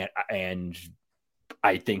 Yep. And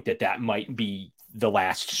I think that might be the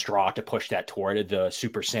last straw to push that toward the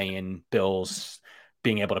Super Saiyan Bills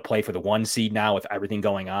being able to play for the 1 seed now with everything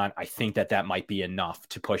going on. I think that might be enough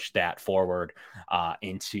to push that forward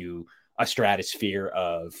into a stratosphere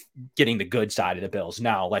of getting the good side of the Bills.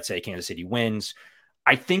 Now, let's say Kansas City wins.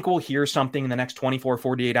 I think we'll hear something in the next 24,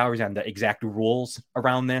 48 hours on the exact rules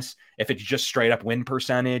around this. If it's just straight up win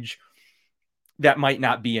percentage, that might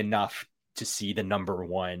not be enough to see the number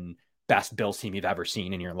 1 best Bills team you've ever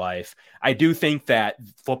seen in your life. I do think that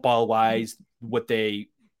football wise,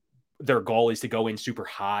 their goal is to go in super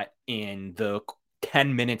hot in the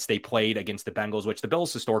 10 minutes they played against the Bengals, which the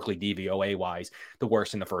Bills historically DVOA wise, the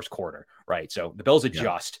worst in the first quarter, right? So the Bills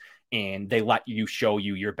adjust. Yeah. And they let you show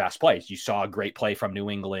you your best plays. You saw a great play from New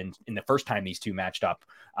England in the first time these two matched up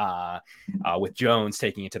with Jones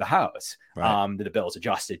taking it to the house. Right. The Bills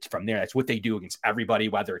adjusted from there. That's what they do against everybody,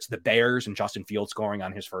 whether it's the Bears and Justin Fields scoring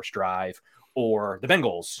on his first drive or the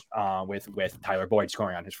Bengals with Tyler Boyd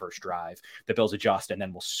scoring on his first drive. The Bills adjust, and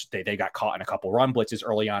then they got caught in a couple run blitzes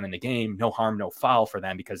early on in the game. No harm, no foul for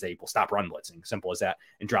them because they will stop run blitzing. Simple as that,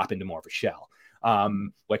 and drop into more of a shell,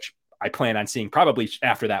 which I plan on seeing probably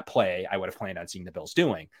after that play. I would have planned on seeing the Bills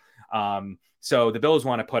doing. So the Bills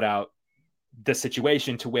want to put out the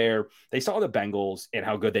situation to where they saw the Bengals and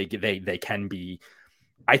how good they can be.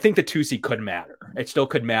 I think the 2 seed could matter. It still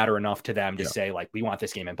could matter enough to them to say, like, we want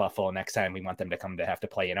this game in Buffalo next time. We want them to have to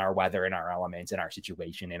play in our weather, in our elements, in our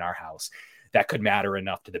situation, in our house. That could matter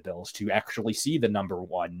enough to the Bills to actually see the number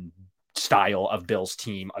 1 style of Bills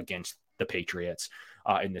team against the Patriots.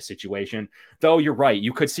 In this situation, though, you're right.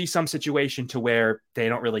 You could see some situation to where they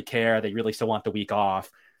don't really care. They really still want the week off.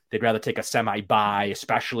 they'd rather take a semi-bye,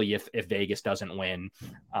 especially if Vegas doesn't win.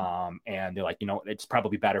 And they're like, it's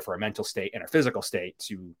probably better for our mental state and our physical state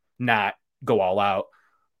to not go all out,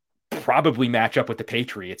 probably match up with the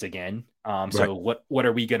Patriots again. So what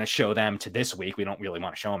are we going to show them to this week? We don't really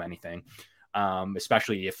want to show them anything,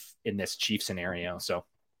 especially if in this Chiefs scenario. So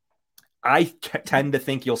I tend to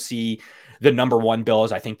think you'll see the number one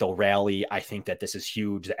Bills. I think they'll rally. I think that this is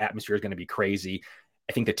huge. The atmosphere is going to be crazy.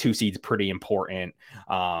 I think the 2 seed's pretty important.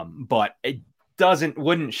 But it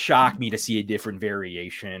wouldn't shock me to see a different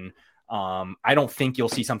variation. I don't think you'll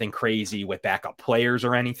see something crazy with backup players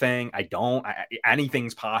or anything.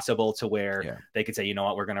 Anything's possible to where they could say, you know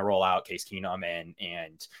what, we're going to roll out Case Keenum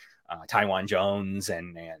and Taiwan Jones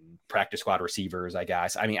and practice squad receivers, I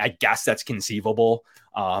guess. I mean, I guess that's conceivable.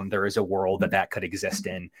 There is a world that could exist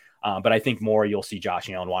in. But I think more you'll see Josh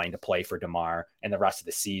Allen wanting to play for DeMar and the rest of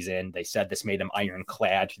the season. They said this made them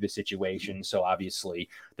ironclad through the situation. So obviously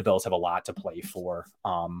the Bills have a lot to play for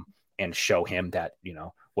and show him that,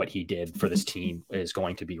 what he did for this team is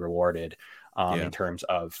going to be rewarded in terms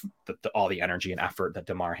of all the energy and effort that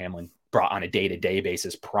DeMar Hamlin brought on a day-to-day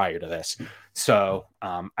basis prior to this. So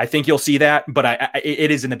I think you'll see that, but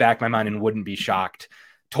it is in the back of my mind and wouldn't be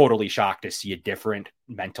totally shocked to see a different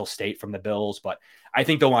mental state from the Bills. But I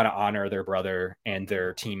think they'll want to honor their brother and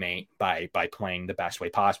their teammate by playing the best way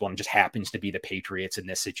possible. And it just happens to be the Patriots in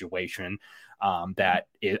this situation that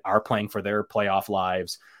are playing for their playoff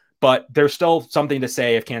lives. But there's still something to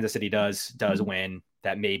say if Kansas City does win,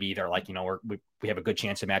 that maybe they're like, we have a good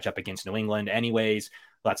chance to match up against New England anyways.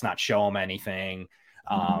 Let's not show them anything.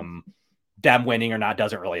 Them winning or not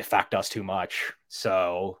doesn't really affect us too much.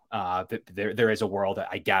 So there is a world that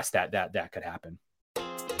I guess that could happen.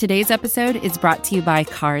 Today's episode is brought to you by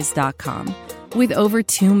Cars.com. With over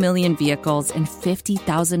 2 million vehicles and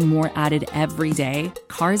 50,000 more added every day,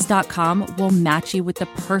 Cars.com will match you with the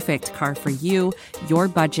perfect car for you, your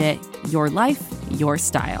budget, your life, your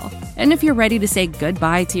style. And if you're ready to say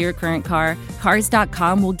goodbye to your current car,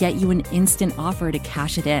 Cars.com will get you an instant offer to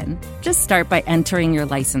cash it in. Just start by entering your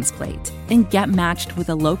license plate and get matched with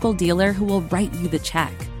a local dealer who will write you the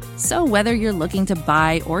check. So whether you're looking to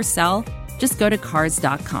buy or sell, just go to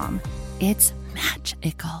Cars.com. It's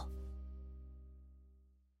magical.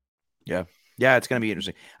 Yeah, it's going to be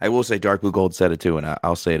interesting. I will say Dark Blue Gold said it too, and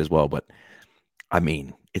I'll say it as well. But I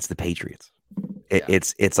mean, it's the Patriots.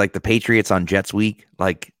 It's like the Patriots on Jets week.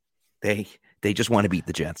 Like they just want to beat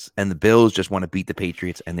the Jets, and the Bills just want to beat the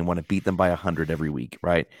Patriots, and they want to beat them by 100 every week,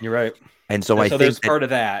 right? You're right. And so I think there's part of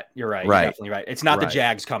that. You're right. Right. You're definitely right. It's not the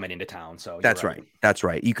Jags coming into town. So that's right. That's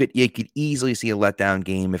right. You could easily see a letdown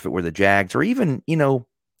game if it were the Jags, or even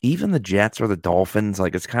even the Jets or the Dolphins.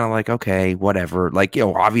 Like, it's kind of like, okay, whatever. Like,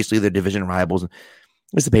 obviously the division rivals.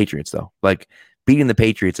 It's the Patriots though. Like, beating the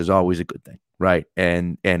Patriots is always a good thing, right?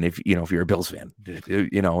 And if you're a Bills fan,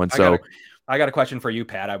 and so I got a question for you,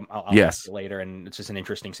 Pat. I'll ask you later, and it's just an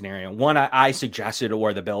interesting scenario. One, I suggested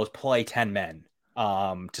where the Bills play 10 men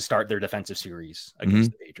to start their defensive series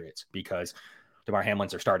against the Patriots, because DeMar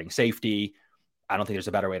Hamlin's their starting safety. I don't think there's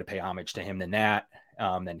a better way to pay homage to him than that,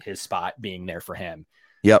 than his spot being there for him.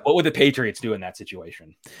 Yep. What would the Patriots do in that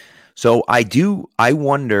situation? So I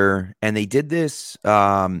wonder, and they did this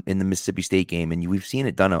in the Mississippi State game, and we've seen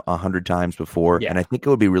it done 100 times before. Yeah. And I think it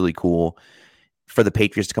would be really cool for the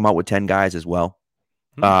Patriots to come out with 10 guys as well,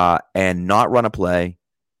 and not run a play,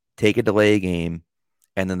 take a delay game,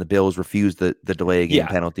 and then the Bills refuse the delay game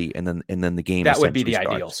penalty, and then the game. That would be the starts.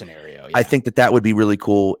 ideal scenario. Yeah. I think that would be really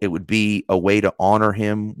cool. It would be a way to honor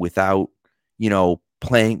him without,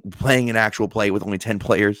 playing an actual play with only 10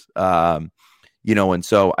 players. And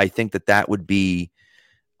so I think that would be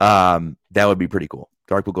pretty cool.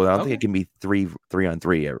 Dark will go. I don't think it can be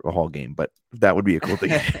 3-on-3 a whole game, but that would be a cool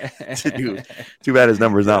thing to do. Too bad his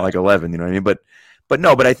number is not like 11. You know what I mean? But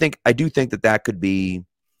I do think that could be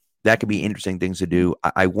interesting things to do.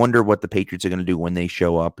 I wonder what the Patriots are going to do when they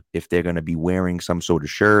show up. If they're going to be wearing some sort of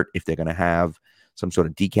shirt, if they're going to have some sort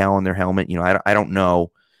of decal on their helmet. I don't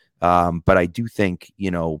know. But I do think,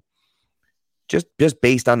 just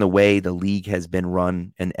based on the way the league has been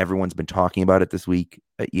run and everyone's been talking about it this week,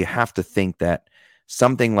 you have to think that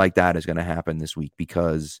something like that is going to happen this week,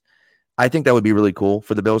 because I think that would be really cool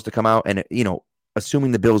for the Bills to come out and,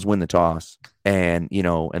 assuming the Bills win the toss and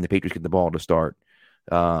the Patriots get the ball to start.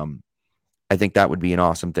 I think that would be an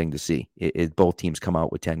awesome thing to see. Both teams come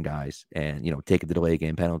out with 10 guys and, take the delay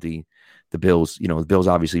game penalty. The Bills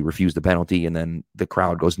obviously refuse the penalty, and then the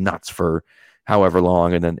crowd goes nuts for however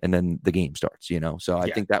long, and then the game starts, So I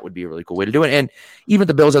think that would be a really cool way to do it. And even if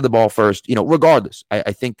the Bills have the ball first, regardless,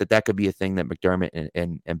 I think that could be a thing that McDermott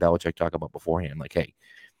and Belichick talk about beforehand. Like, hey,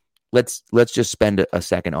 let's just spend a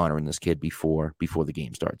second honoring this kid before the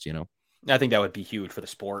game starts. I think that would be huge for the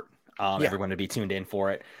sport. Everyone to be tuned in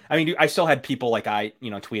for it. I mean, I still had people like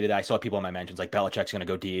tweeted. I saw people in my mentions like Belichick's going to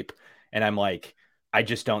go deep, and I'm like, I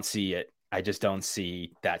just don't see it. I just don't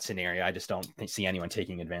see that scenario. I just don't see anyone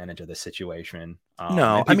taking advantage of this situation.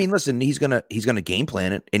 No, I mean, listen, he's gonna game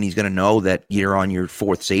plan it, and he's gonna know that you're on your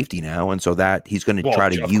fourth safety now, and so that he's gonna try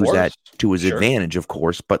to use that to his advantage, of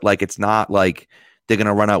course. But like, it's not like they're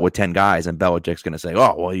gonna run out with 10 guys, and Belichick's gonna say,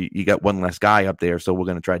 "Oh, well, you got one less guy up there, so we're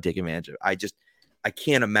gonna try to take advantage of it." I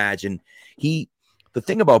can't imagine. The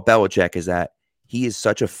thing about Belichick is that he is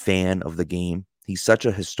such a fan of the game. He's such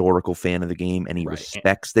a historical fan of the game, and he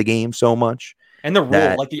respects the game so much. And the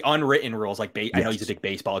rule, like the unwritten rules, like I know he's a big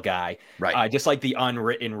baseball guy, right? Just like the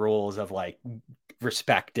unwritten rules of like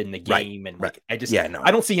respect in the game, and like I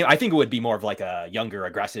don't see him. I think it would be more of like a younger,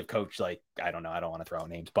 aggressive coach. Like I don't know, I don't want to throw out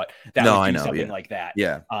names, but that would be something like that.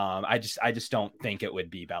 Yeah. I just don't think it would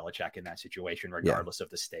be Belichick in that situation, regardless of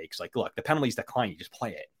the stakes. Like, look, the penalties decline, you just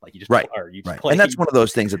play it. Like you just play, and that's one of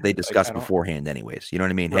those things that they discuss beforehand, anyways. You know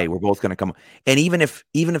what I mean? Hey, we're both going to come, and even if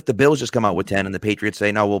the Bills just come out with 10 and the Patriots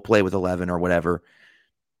say no, we'll play with 11 or whatever.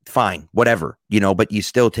 Fine, whatever, but you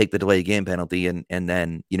still take the delayed game penalty and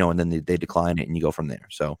then they decline it and you go from there.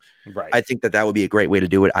 So I think that would be a great way to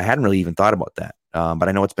do it. I hadn't really even thought about that. But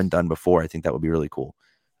I know it's been done before. I think that would be really cool.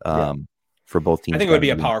 For both teams. I think it would be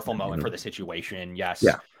a powerful moment for the situation. Yes.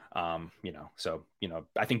 Yeah. I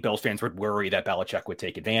think Bills fans would worry that Belichick would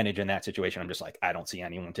take advantage in that situation. I'm just like, I don't see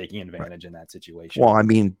anyone taking advantage in that situation. Well, I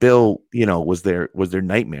mean, Bill, was their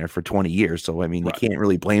nightmare for 20 years. So, I mean, you can't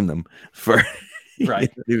really blame them for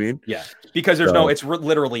right. You know what I mean? Yeah, because there's it's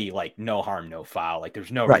literally like no harm, no foul. Like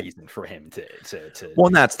there's no reason for him to. Well,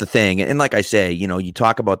 and that's the thing. And like I say, you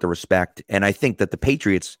talk about the respect, and I think that the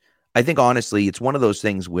Patriots, I think honestly, it's one of those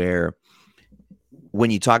things where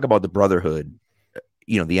when you talk about the brotherhood,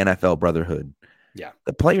 the NFL brotherhood,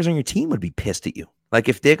 the players on your team would be pissed at you. Like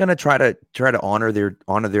if they're going to try to honor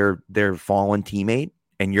their fallen teammate,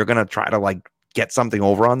 and you're going to try to like get something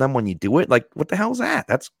over on them when you do it, like what the hell is that?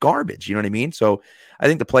 That's garbage. You know what I mean? So I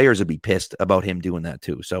think the players would be pissed about him doing that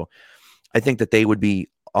too. So I think that they would be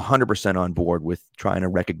 100% on board with trying to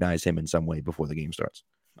recognize him in some way before the game starts.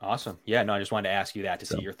 Awesome. Yeah, no, I just wanted to ask you that to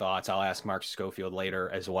see your thoughts. I'll ask Mark Schofield later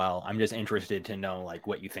as well. I'm just interested to know like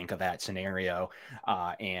what you think of that scenario.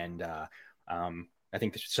 I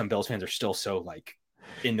think some Bills fans are still so like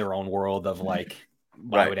in their own world of like,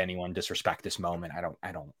 why would anyone disrespect this moment? I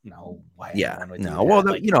don't know why. Yeah, no.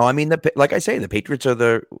 Well, I mean, like I say, the Patriots are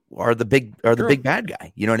the big bad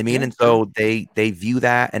guy. You know what I mean? And so they view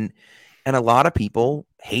that, and a lot of people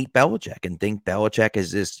hate Belichick and think Belichick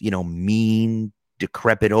is this mean,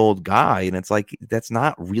 decrepit old guy, and it's like that's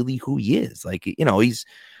not really who he is. Like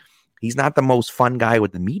he's not the most fun guy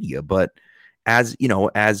with the media, but as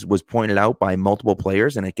was pointed out by multiple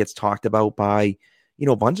players, and it gets talked about by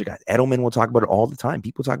a bunch of guys. Edelman will talk about it all the time.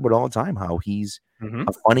 People talk about it all the time how he's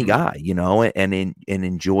a funny guy, and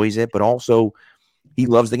enjoys it, but also he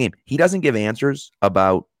loves the game. He doesn't give answers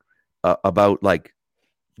about like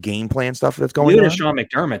game plan stuff that's going on. Sean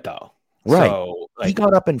McDermott though, right? So, he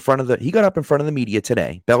got up in front of the media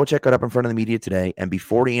today. Belichick got up in front of the media today, and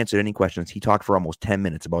before he answered any questions, he talked for almost 10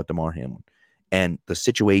 minutes about DeMar Hamlin and the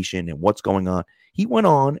situation and what's going on. He went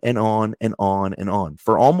on and on and on and on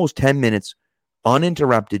for almost 10 minutes.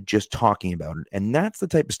 Uninterrupted, just talking about it. And that's the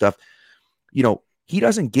type of stuff, he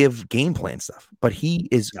doesn't give game plan stuff, but he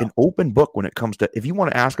is an open book when it comes to, if you want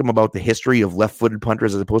to ask him about the history of left-footed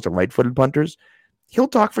punters as opposed to right-footed punters, he'll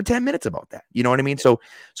talk for 10 minutes about that. You know what I mean? So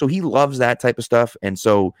he loves that type of stuff. And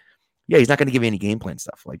so, yeah, he's not going to give you any game plan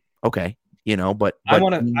stuff. Like, okay, but I'm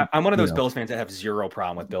one of those Bills fans that have zero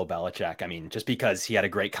problem with Bill Belichick. I mean, just because he had a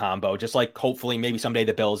great combo, just like hopefully maybe someday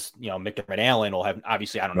the Bills, McDermott Allen will have,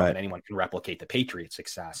 obviously, I don't know that anyone can replicate the Patriots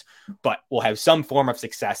success, but we'll have some form of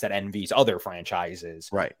success that envies other franchises,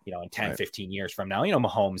 in 10, 15 years from now,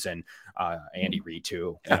 Mahomes and Andy Reid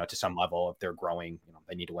too, to some level, if they're growing,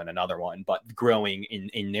 they need to win another one, but growing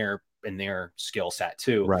in their skill set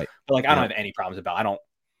too. Right. But like, I don't have any problems about,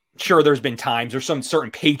 Sure, there's been times there's some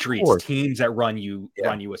certain Patriots teams that run you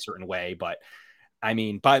a certain way, but I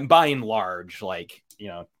mean, by and large, like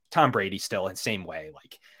Tom Brady still in the same way,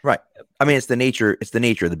 like right. I mean, it's the nature of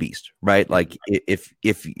the beast, right? Like if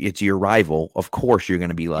it's your rival, of course you're going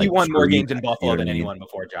to be like, he won more games in Buffalo than anyone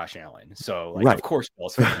before Josh Allen, so like of course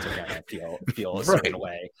Bills fans are going to feel a certain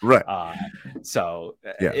way, right? So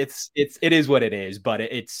it is what it is, but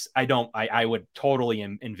I would totally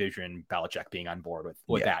envision Belichick being on board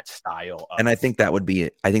with that style, and I think that would be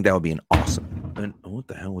an awesome. And what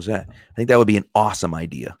the hell was that? I think that would be an awesome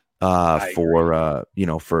idea. for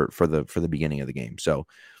the beginning of the game. So,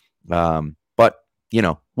 but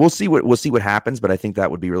we'll see what happens. But I think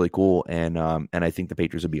that would be really cool, and I think the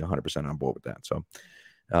Patriots would be 100% on board with that. So,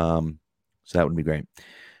 so that would be great.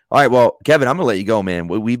 All right, well, Kevin, I'm gonna let you go, man.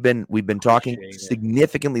 We've been talking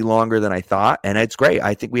significantly longer than I thought, and it's great.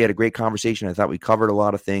 I think we had a great conversation. I thought we covered a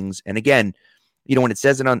lot of things. And again, when it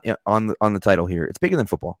says it on the title here, it's bigger than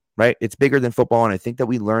football, right? It's bigger than football, and I think that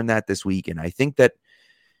we learned that this week. And I think that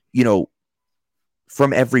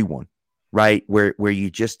from everyone, right, where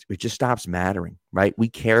it just stops mattering, right? We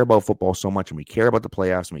care about football so much, and we care about the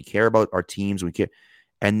playoffs, and we care about our teams. We care,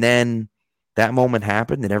 and then that moment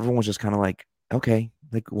happened, and everyone was just kind of like, okay.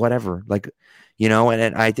 Like, whatever, like,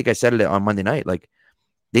 and I think I said it on Monday night, like,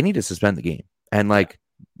 they need to suspend the game. And, like,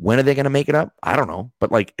 when are they going to make it up? I don't know.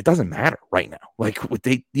 But, like, it doesn't matter right now. Like,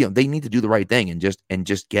 they need to do the right thing and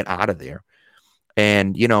just get out of there.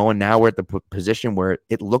 And, and now we're at the position where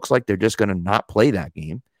it looks like they're just going to not play that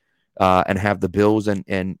game and have the Bills and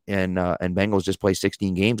Bengals just play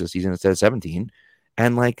 16 games this season instead of 17.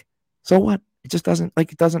 And, like, so what? It just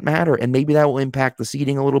doesn't matter. And maybe that will impact the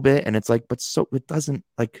seeding a little bit. And it's like, but so it doesn't,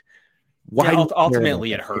 like, why? Yeah,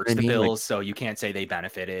 ultimately, it hurts the Bills. Like, so you can't say they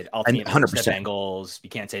benefited. Ultimately, it hurts the Bengals.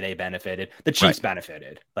 You can't say they benefited. The Chiefs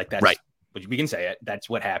benefited. Like, that's right. We can say it. That's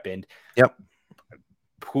what happened. Yep.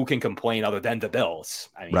 Who can complain other than the Bills?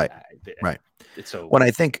 I mean, right. It's so. When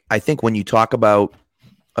I think when you talk about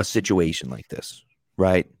a situation like this,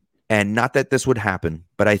 right? And not that this would happen,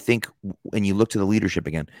 but I think when you look to the leadership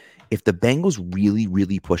again, if the Bengals really,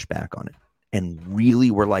 really push back on it and really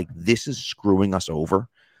were like, this is screwing us over,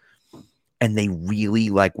 and they really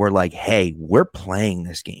were like, hey, we're playing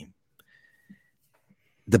this game.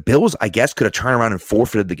 The Bills, I guess, could have turned around and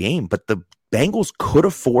forfeited the game, but the Bengals could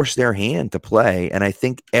have forced their hand to play. And I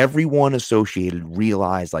think everyone associated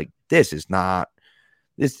realized, like, this is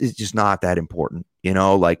just not that important.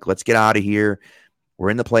 Like, let's get out of here. We're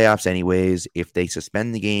in the playoffs anyways. If they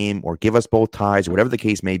suspend the game or give us both ties, or whatever the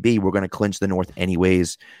case may be, we're going to clinch the North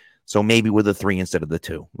anyways. So maybe with the 3 instead of the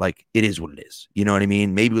 2. Like, it is what it is. You know what I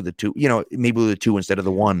mean? Maybe with the 2, maybe with the 2 instead of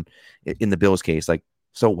the 1 in the Bills case. Like,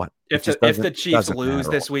 so what? If the Chiefs lose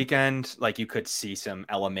this weekend, like, you could see some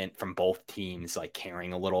element from both teams, like,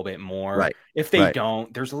 caring a little bit more. Right. If they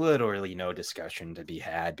don't, there's literally no discussion to be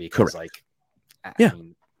had because, correct.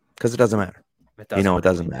 because it doesn't matter. It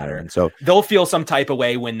doesn't matter. And so they'll feel some type of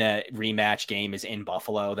way when the rematch game is in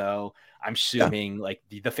Buffalo, though. I'm assuming like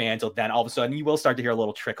the fans will then all of a sudden you will start to hear a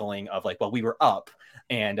little trickling of like, well, we were up,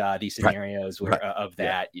 and these scenarios were of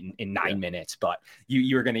that in 9 minutes. But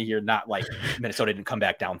you're going to hear not like Minnesota didn't come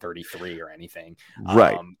back down 33 or anything.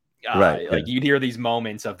 Right. Like you'd hear these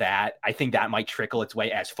moments of that. I think that might trickle its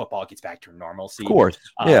way as football gets back to normalcy. Of course.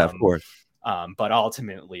 Of course. But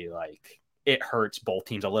ultimately, like, it hurts both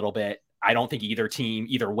teams a little bit. I don't think either team,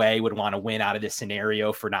 either way, would want to win out of this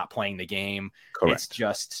scenario for not playing the game. Correct. It's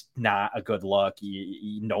just not a good look.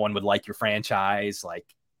 No one would like your franchise. Like,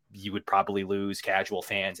 you would probably lose casual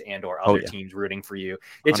fans and or other teams rooting for you.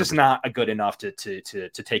 It's 100%. Just not a good enough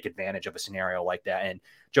to take advantage of a scenario like that. And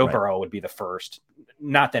Joe Burrow would be the first.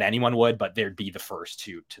 Not that anyone would, but they'd be the first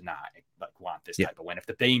to not like want this type of win. If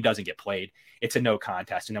the game doesn't get played, it's a no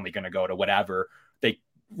contest, and then we're going to go to whatever they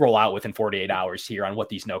roll out within 48 hours here on what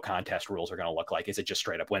these no contest rules are going to look like. Is it just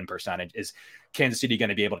straight up win percentage? Is Kansas City going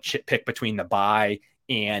to be able to pick between the bye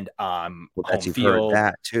and home field? Heard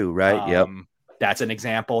that too, right? Yep. That's an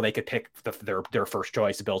example. They could pick their first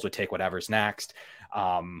choice. The Bills would take whatever's next.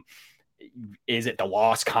 Is it the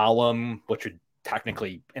loss column, which would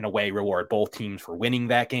technically, in a way, reward both teams for winning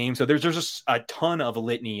that game? So there's just a ton of a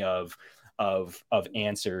litany of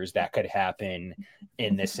answers that could happen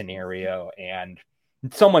in this scenario, and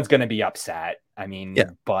someone's going to be upset. I mean,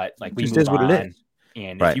 but like, we move on.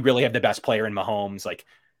 And if you really have the best player in Mahomes, like,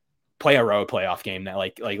 play a road playoff game that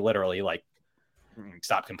like literally, like,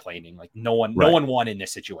 stop complaining. Like, no one won in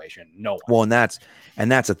this situation. No one. Well, and that's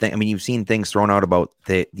the thing. I mean, you've seen things thrown out about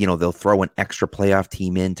they'll throw an extra playoff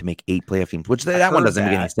team in to make 8 playoff teams, which that one doesn't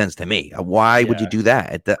make any sense to me. Why would you do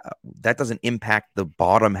that? That doesn't impact the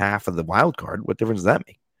bottom half of the wild card. What difference does that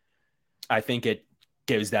make? I think it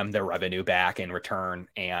gives them their revenue back in return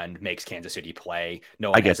and makes Kansas City play. No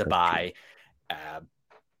one has a bye.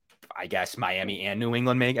 I guess Miami and New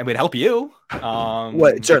England it would help you. Well,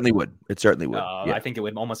 it certainly would. I think it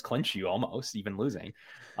would almost clinch you, almost even losing.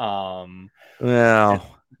 Well,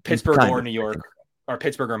 Pittsburgh or New York, or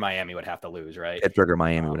Pittsburgh or Miami would have to lose, right? Pittsburgh or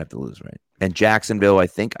Miami would have to lose, right? And Jacksonville,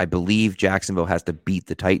 I believe Jacksonville has to beat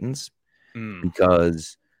the Titans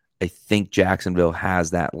because I think Jacksonville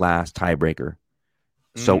has that last tiebreaker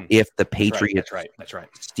So if the Patriots, that's right.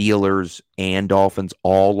 Steelers, and Dolphins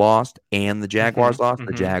all lost, and the Jaguars lost,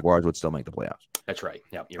 the mhm. Jaguars would still make the playoffs. That's right.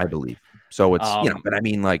 Yeah, I believe. So it's but I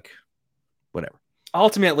mean, like, whatever.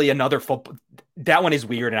 Ultimately, another football. That one is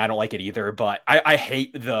weird, and I don't like it either. But I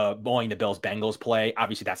hate the blowing the Bills-Bengals play.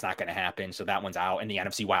 Obviously, that's not going to happen, so that one's out. And the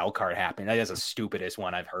NFC wild card happened. That is the stupidest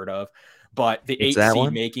one I've heard of. But the 8th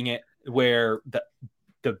seed making it, where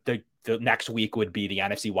the next week would be the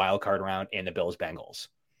NFC wild card round and the Bills-Bengals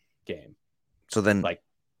game. So then, like,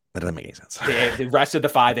 that doesn't make any sense. The rest of the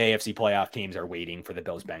 5 AFC playoff teams are waiting for the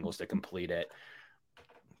Bills-Bengals to complete it.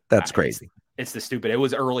 That's crazy. It's the stupid. It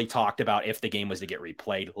was early talked about if the game was to get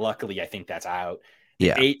replayed. Luckily, I think that's out.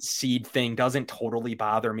 The 8 seed thing doesn't totally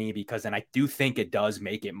bother me, because then I do think it does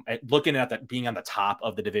make it, looking at that being on the top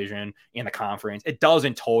of the division in the conference, it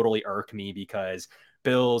doesn't totally irk me, because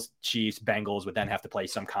Bills, Chiefs, Bengals would then have to play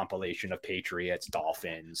some compilation of Patriots,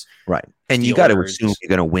 Dolphins. Right. And Steelers. You got to assume you're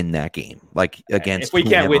going to win that game. Like, against if we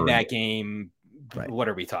can't win that game, right. What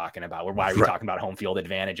are we talking about? Why are we talking about home field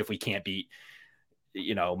advantage if we can't beat,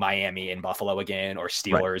 Miami and Buffalo again, or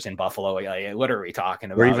Steelers in Buffalo? Like, what are we talking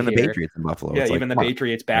about? Or even here? The Patriots in Buffalo. Yeah, even the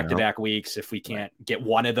Patriots back-to-back weeks. If we can't get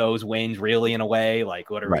one of those wins really in a way, like,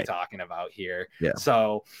 what are we talking about here? Yeah.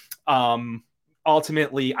 So,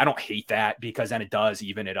 ultimately, I don't hate that, because then it does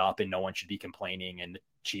even it up, and no one should be complaining. And the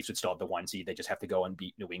Chiefs would still have the 1 seed. They just have to go and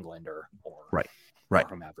beat New England or right. or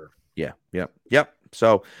whomever. Yeah. Yep.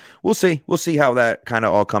 So we'll see. We'll see how that kind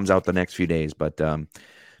of all comes out the next few days.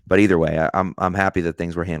 But either way, I'm happy that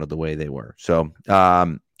things were handled the way they were. So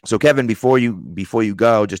Kevin, before you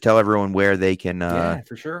go, just tell everyone where they can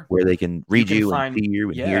for sure, where they can read you and see you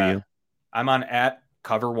and hear you. I'm on at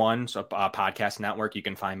Cover One, so podcast network. You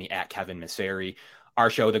can find me at Kevin Massare. Our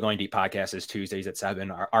show, the Going Deep podcast, is Tuesdays at 7.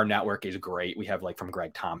 Our network is great. We have, like, from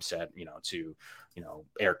Greg Thompson, to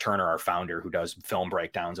Eric Turner, our founder, who does film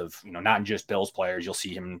breakdowns of, not just Bills players. You'll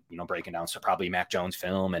see him, breaking down, so probably Mac Jones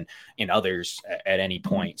film and others at any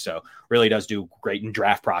point. So really does do great in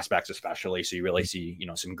draft prospects, especially. So you really see,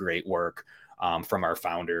 some great work from our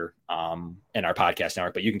founder and our podcast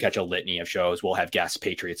network. But you can catch a litany of shows. We'll have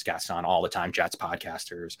Patriots guests on all the time, Jets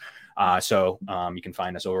podcasters. So you can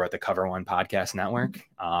find us over at the Cover One Podcast Network.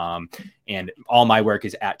 And all my work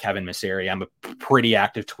is at Kevin Massare. I'm a pretty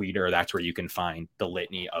active tweeter. That's where you can find the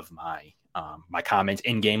litany of my comments,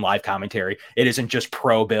 in-game live commentary. It isn't just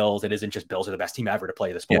pro Bills. It isn't just Bills are the best team ever to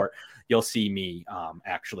play the sport. Yeah. You'll see me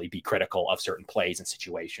actually be critical of certain plays and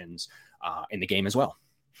situations in the game as well.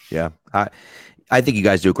 Yeah, I think you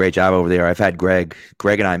guys do a great job over there. I've had Greg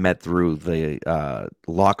and I met through the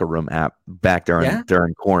locker room app back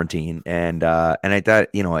during quarantine, and I thought,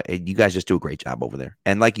 you guys just do a great job over there.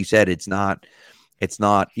 And like you said, it's not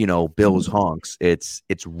Bills honks. It's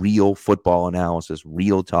real football analysis,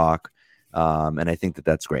 real talk. And I think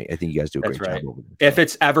that's great. I think you guys do a great job over there. If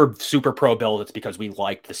it's ever super pro Bills, it's because we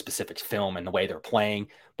like the specific film and the way they're playing.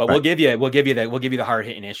 But we'll give you the hard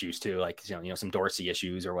hitting issues too, like some Dorsey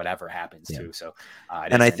issues or whatever happens too. So,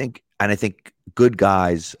 I think good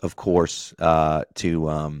guys, of course,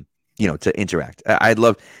 to interact. I'd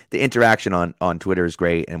love the interaction on Twitter is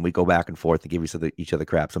great, and we go back and forth to give each other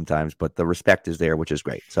crap sometimes, but the respect is there, which is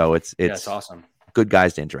great. So it's awesome. Good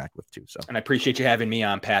guys to interact with too. So, and I appreciate you having me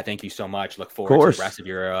on, Pat. Thank you so much. Look forward to the rest of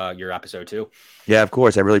your episode too. Yeah, of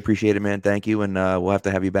course. I really appreciate it, man. Thank you. And we'll have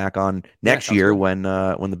to have you back on next year when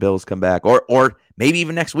the Bills come back, or maybe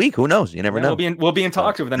even next week. Who knows? You never know. We'll be in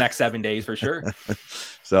talks over the next 7 days for sure.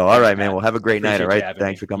 So, all right, man. Well, have a great night. All right.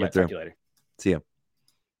 Thanks for coming through. Talk to you later. See you.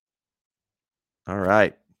 All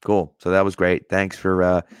right. Cool. So that was great. Thanks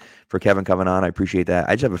for Kevin coming on. I appreciate that.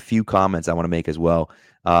 I just have a few comments I want to make as well.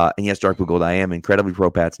 And yes, Dark Blue Gold, I am incredibly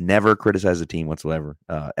pro Pats. Never criticize the team whatsoever,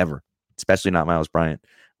 ever, especially not Miles Bryant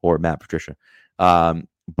or Matt Patricia.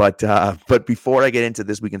 But before I get into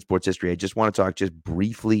this week in sports history, I just want to talk just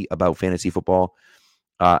briefly about fantasy football.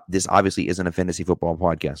 This obviously isn't a fantasy football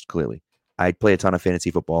podcast. Clearly, I play a ton of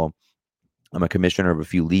fantasy football. I'm a commissioner of a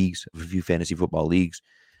few fantasy football leagues.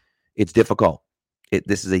 It's difficult.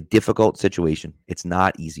 This is a difficult situation. It's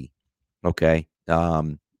not easy. Okay.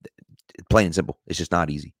 Plain and simple. It's just not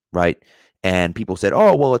easy. Right. And people said,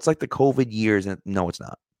 oh, well, it's like the COVID years. And no, it's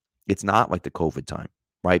not. It's not like the COVID time.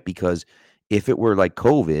 Right. Because if it were like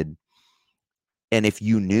COVID, and if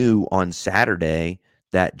you knew on Saturday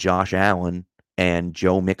that Josh Allen and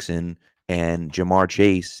Joe Mixon and Jamar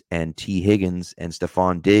Chase and T. Higgins and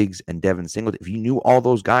Stephon Diggs and Devin Singletary, if you knew all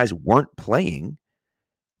those guys weren't playing,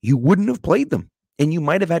 you wouldn't have played them. And you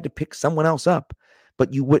might have had to pick someone else up,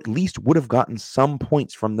 but you at least would have gotten some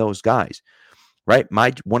points from those guys, right?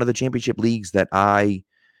 One of the championship leagues that I'm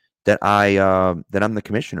the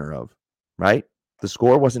commissioner of, right? The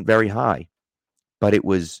score wasn't very high, but it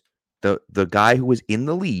was the guy who was in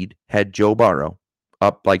the lead had Joe Burrow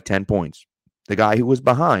up like 10 points. The guy who was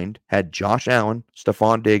behind had Josh Allen,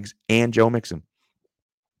 Stephon Diggs, and Joe Mixon.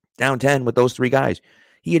 Down 10 with those three guys.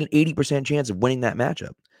 He had an 80% chance of winning that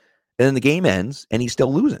matchup. And then the game ends and he's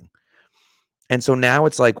still losing. And so now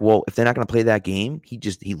it's like, well, if they're not going to play that game, he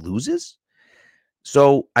loses.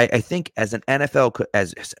 So I think as an NFL,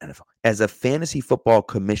 as a fantasy football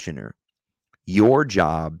commissioner, your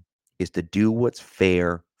job is to do what's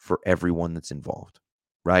fair for everyone that's involved,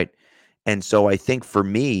 right? And so I think for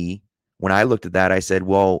me, when I looked at that, I said,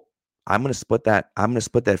 well, I'm going to split that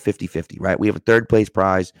 50-50, right? We have a third place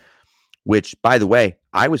prize, which, by the way,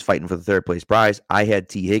 I was fighting for the third place prize. I had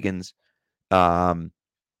T. Higgins. And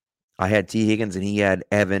he had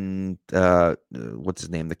Evan, what's his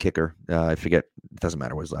name? The kicker. I forget. It doesn't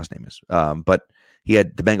matter what his last name is. But he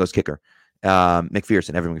had the Bengals kicker, Evan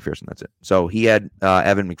McPherson. That's it. So he had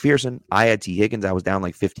Evan McPherson. I had T. Higgins. I was down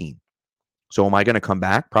like 15. So am I going to come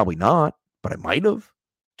back? Probably not, but I might have.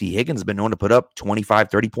 T. Higgins has been known to put up 25,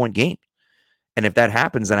 30-point games. And if that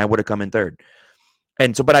happens, then I would have come in third.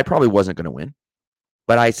 And so, but I probably wasn't going to win.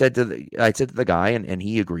 But I said to the guy, and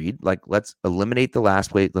he agreed, like, let's eliminate the last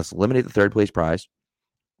place. Let's eliminate the third place prize.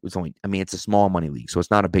 It's a small money league, so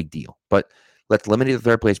it's not a big deal. But let's eliminate the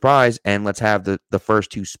third place prize, and let's have the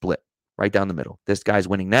first two split right down the middle. This guy's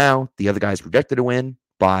winning now. The other guy's projected to win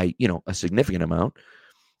by, a significant amount.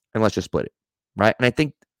 And let's just split it, right? And I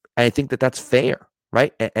think that that's fair,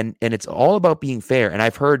 right? And it's all about being fair. And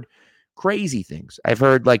I've heard crazy things. I've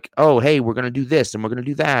heard like, oh, hey, we're going to do this, and we're going to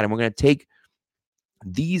do that, and we're going to take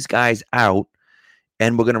these guys out,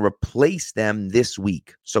 and we're going to replace them this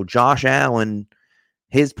week. So Josh Allen,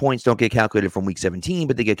 his points don't get calculated from week 17,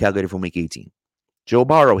 but they get calculated from week 18. Joe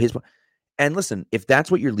Burrow, and listen, if that's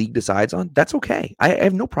what your league decides on, that's okay. I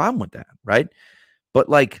have no problem with that, right? But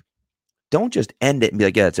like, don't just end it and be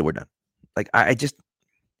like, yeah, that's it, we're done. Like, it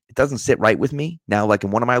doesn't sit right with me. Now, like in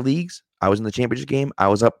one of my leagues, I was in the championship game. I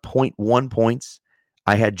was up 0.1 points.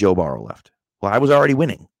 I had Joe Burrow left. Well, I was already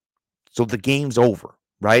winning. So the game's over,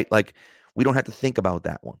 right? Like, we don't have to think about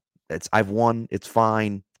that one. I've won. It's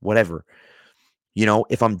fine. Whatever.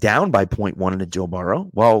 If I'm down by 0.1 in a Joe Burrow,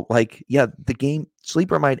 well, like, yeah, the game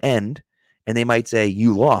sleeper might end and they might say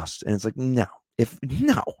you lost. And it's like,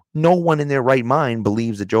 no one in their right mind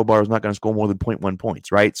believes that Joe Burrow is not going to score more than 0.1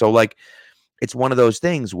 points, right? So like, it's one of those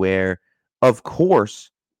things where, of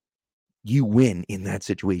course, you win in that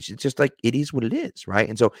situation. It's just like, it is what it is, right?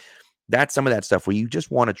 And so that's some of that stuff where you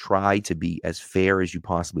just want to try to be as fair as you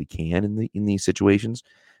possibly can in these situations.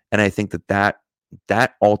 And I think that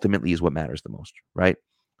ultimately is what matters the most, right?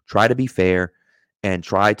 Try to be fair and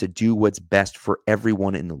try to do what's best for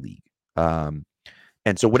everyone in the league. And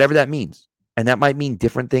so whatever that means, and that might mean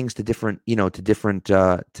different things to different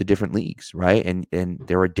leagues, right? And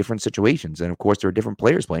there are different situations. And of course there are different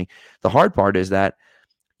players playing. The hard part is that,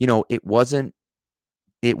 it wasn't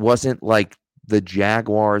like the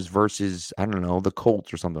Jaguars versus, I don't know, the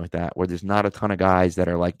Colts or something like that, where there's not a ton of guys that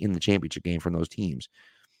are like in the championship game from those teams.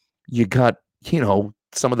 You got,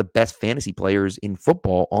 some of the best fantasy players in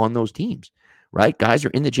football on those teams, right? Guys are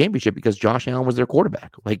in the championship because Josh Allen was their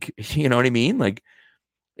quarterback. Like, you know what I mean? Like,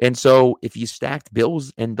 and so if you stacked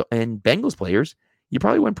Bills and Bengals players, you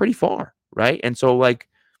probably went pretty far, right? And so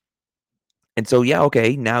yeah,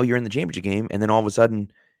 okay, now you're in the championship game, and then all of a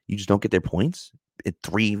sudden you just don't get their points.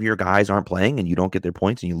 Three of your guys aren't playing and you don't get their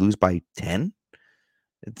points and you lose by 10.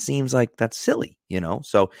 It seems like that's silly,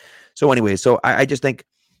 So anyway, so I just think,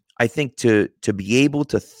 to be able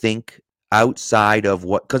to think outside of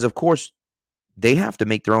because of course they have to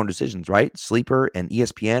make their own decisions, right? Sleeper and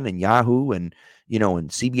ESPN and Yahoo and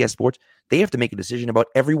CBS Sports, they have to make a decision about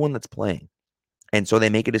everyone that's playing. And so they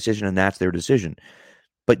make a decision and that's their decision.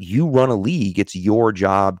 But you run a league, it's your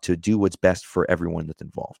job to do what's best for everyone that's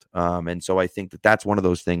involved. And so I think that that's one of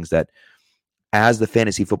those things that as the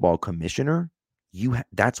fantasy football commissioner,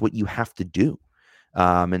 that's what you have to do.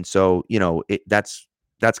 And so,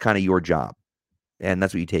 that's kind of your job and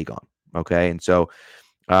that's what you take on. Okay. And so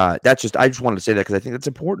I just wanted to say that because I think that's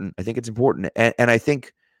important. I think it's important. And I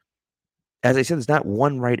think, as I said, there's not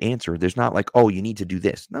one right answer. There's not like, oh, you need to do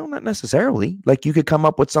this. No, not necessarily. Like you could come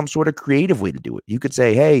up with some sort of creative way to do it. You could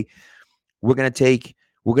say, hey, we're going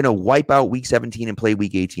to wipe out week 17 and play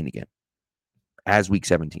week 18 again as week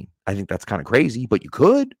 17. I think that's kind of crazy, but you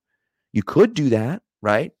could do that,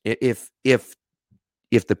 right? If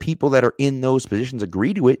the people that are in those positions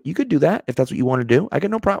agree to it, you could do that if that's what you want to do. I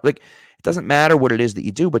got no problem. Like, it doesn't matter what it is that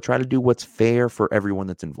you do, but try to do what's fair for everyone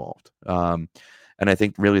that's involved. And I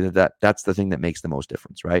think really that's the thing that makes the most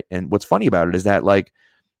difference, right? And what's funny about it is that, like,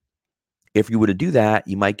 if you were to do that,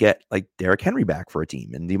 you might get like Derrick Henry back for a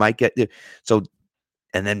team, and you might get so.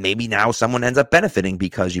 And then maybe now someone ends up benefiting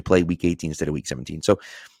because you play week 18 instead of week 17. So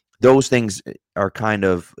those things are kind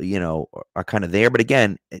of, are kind of there. But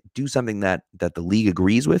again, do something that the league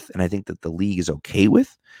agrees with. And I think that the league is okay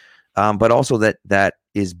with, but also that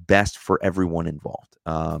is best for everyone involved.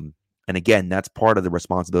 And again, that's part of the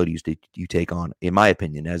responsibilities that you take on, in my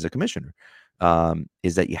opinion, as a commissioner,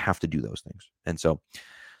 is that you have to do those things. And so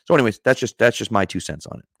anyways, that's just my 2 cents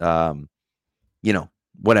on it.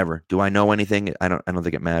 Whatever. Do I know anything? I don't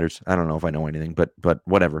think it matters. I don't know if I know anything, but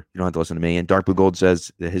whatever. You don't have to listen to me. And Dark Blue Gold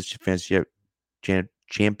says that his fantasy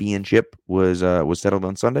championship was settled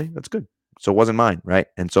on Sunday. That's good. So it wasn't mine, right?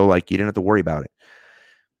 And so you didn't have to worry about it.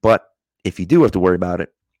 But if you do have to worry about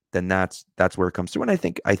it, then that's where it comes through. And I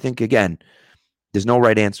think again, there's no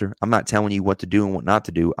right answer. I'm not telling you what to do and what not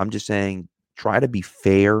to do. I'm just saying try to be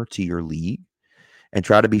fair to your league. And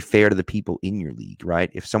try to be fair to the people in your league, right?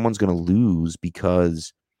 If someone's going to lose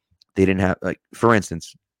because they didn't have, for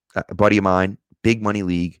instance, a buddy of mine, big money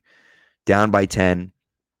league, down by 10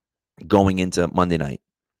 going into Monday night.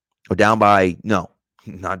 Or down by, no,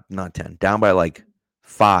 not 10, down by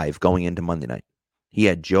 5 going into Monday night. He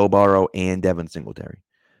had Joe Burrow and Devin Singletary.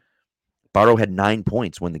 Burrow had 9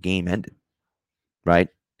 points when the game ended, right?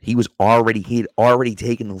 He had already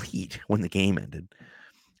taken the lead when the game ended.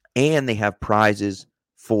 And they have prizes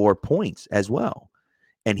for points as well.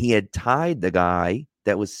 And he had tied the guy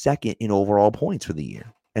that was second in overall points for the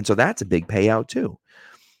year. And so that's a big payout too.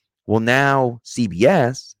 Well, now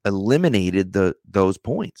CBS eliminated those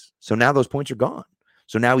points. So now those points are gone.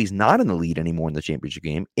 So now he's not in the lead anymore in the championship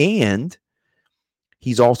game. And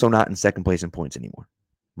he's also not in second place in points anymore.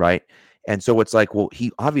 Right. And so it's well,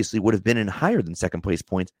 he obviously would have been in higher than second place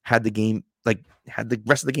points had the game, had the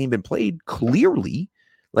rest of the game been played clearly.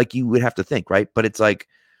 You would have to think, right? But it's at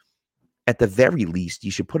the very least,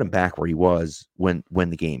 you should put him back where he was when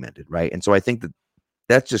the game ended, right? And so I think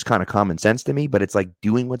that's just kind of common sense to me, but it's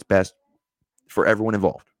doing what's best for everyone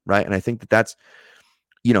involved, right? And I think that's,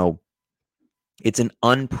 it's an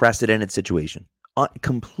unprecedented situation,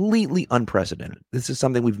 completely unprecedented. This is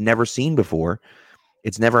something we've never seen before.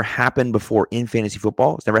 It's never happened before in fantasy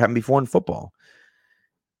football. It's never happened before in football.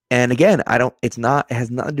 And again, it has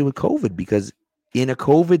nothing to do with COVID, because in a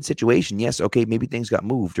COVID situation, yes, okay, maybe things got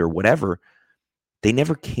moved or whatever. They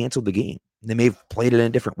never canceled the game. They may have played it in a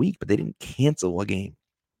different week, but they didn't cancel a game.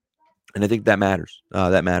 And I think that matters.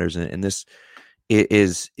 That matters. And this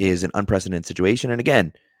is an unprecedented situation. And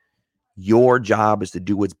again, your job is to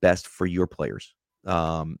do what's best for your players.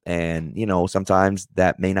 And sometimes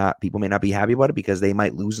people may not be happy about it because they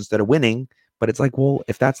might lose instead of winning. But it's well,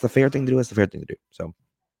 if that's the fair thing to do, it's the fair thing to do. So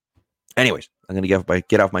anyways, I'm going to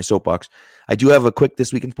get off my soapbox. I do have a quick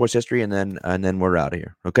This Week in Sports History, and then we're out of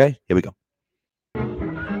here. Okay, here we go.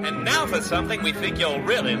 And now for something we think you'll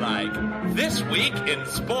really like. This Week in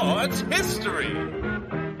Sports History.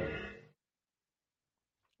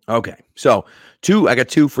 Okay, so I got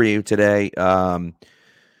 2 for you today.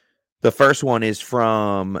 The first one is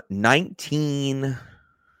from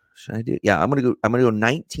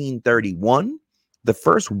 1931. The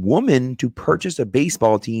first woman to purchase a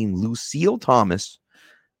baseball team, Lucille Thomas,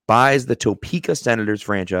 buys the Topeka Senators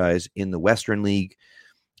franchise in the Western League.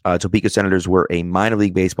 Topeka Senators were a minor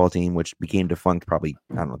league baseball team, which became defunct probably,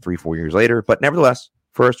 3-4 years later. But nevertheless,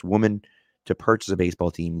 first woman to purchase a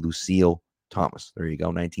baseball team, Lucille Thomas. There you go,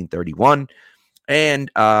 1931.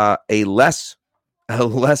 And a less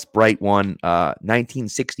bright one,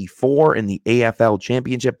 1964 in the AFL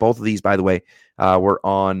Championship. Both of these, by the way, were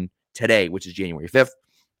on today, which is January 5th.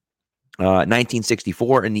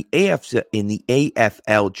 1964 in the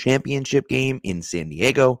AFL Championship game in San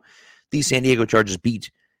Diego. The San Diego Chargers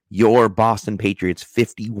beat your Boston Patriots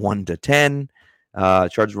 51-10.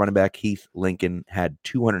 Chargers running back Heath Lincoln had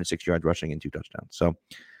 206 yards rushing and 2 touchdowns. So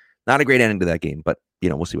not a great ending to that game, but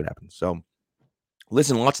we'll see what happens. So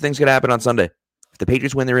listen, lots of things could happen on Sunday. If the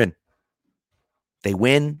Patriots win, they're in. They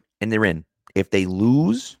win and they're in. If they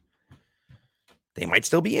lose, they might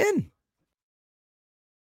still be in.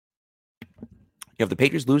 If the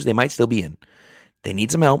Patriots lose, they might still be in. They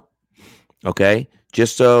need some help. Okay.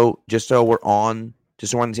 Just so we're on the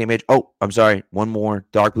same page. Oh, I'm sorry. One more.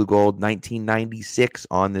 Dark Blue Gold. 1996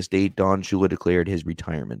 on this date, Don Shula declared his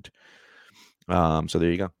retirement. So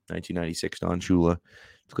there you go. 1996, Don Shula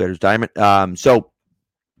declared his retirement. So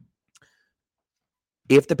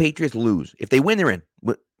if the Patriots lose, if they win, they're in.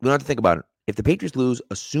 We don't have to think about it. If the Patriots lose,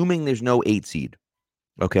 assuming there's no 8 seed,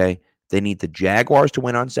 okay, they need the Jaguars to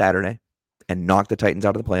win on Saturday and knock the Titans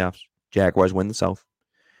out of the playoffs. Jaguars win the South.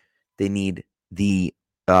 They need the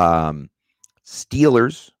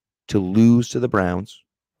Steelers to lose to the Browns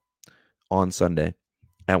on Sunday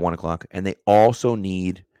at 1:00, and they also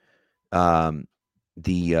need who's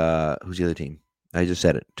the other team? I just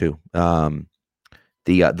said it too.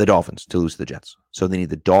 The Dolphins to lose to the Jets. So they need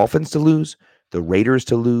the Dolphins to lose, the Raiders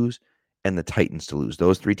to lose, and the Titans to lose.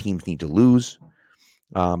 Those three teams need to lose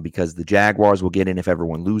because the Jaguars will get in if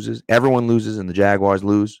everyone loses. Everyone loses and the Jaguars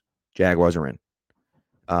lose. Jaguars are in.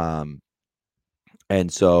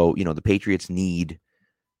 And so, the Patriots need,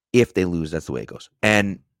 if they lose, that's the way it goes.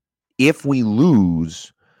 And if we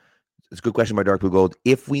lose, it's a good question by Dark Blue Gold.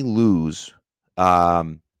 If we lose,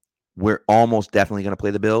 we're almost definitely going to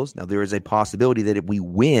play the Bills. Now, there is a possibility that if we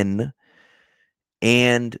win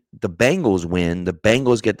and the Bengals win, the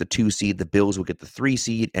Bengals get the 2 seed, the Bills will get the 3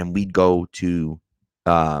 seed, and we'd go to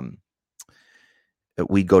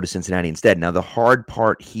Cincinnati instead. Now, the hard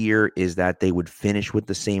part here is that they would finish with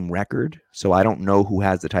the same record. So I don't know who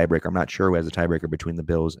has the tiebreaker. I'm not sure who has the tiebreaker between the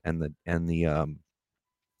Bills and the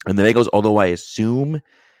Bengals, although I assume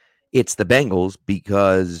it's the Bengals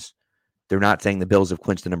because they're not saying the Bills have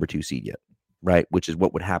clinched the number 2 seed yet, right? Which is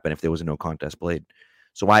what would happen if there was a no contest played.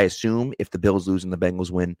 So I assume if the Bills lose and the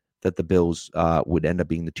Bengals win, that the Bills would end up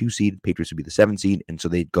being the 2 seed, Patriots would be the 7 seed, and so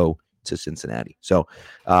they'd go to Cincinnati. So,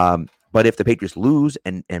 but if the Patriots lose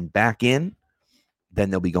and back in, then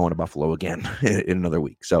they'll be going to Buffalo again in another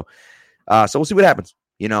week. So we'll see what happens,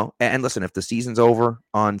 And listen, if the season's over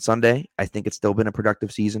on Sunday, I think it's still been a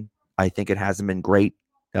productive season. I think it hasn't been great,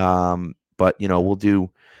 but we'll do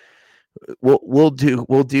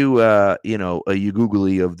a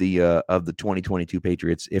googly of the 2022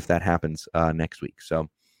 Patriots if that happens next week. So,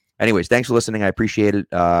 anyways, thanks for listening. I appreciate it.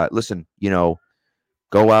 Listen,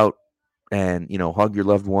 go out and hug your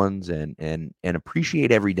loved ones and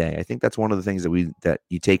appreciate every day. I think that's one of the things that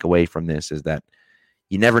you take away from this is that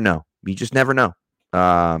you never know. You just never know.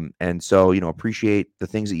 And so appreciate the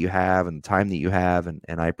things that you have and the time that you have, and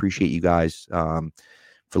I appreciate you guys for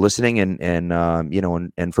listening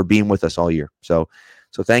and for being with us all year. So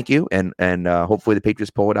thank you, and hopefully the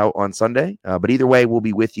Patriots pull it out on Sunday. But either way, we'll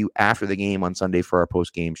be with you after the game on Sunday for our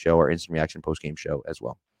post-game show, our instant reaction post-game show as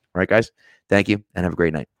well. All right, guys, thank you, and have a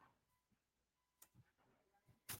great night.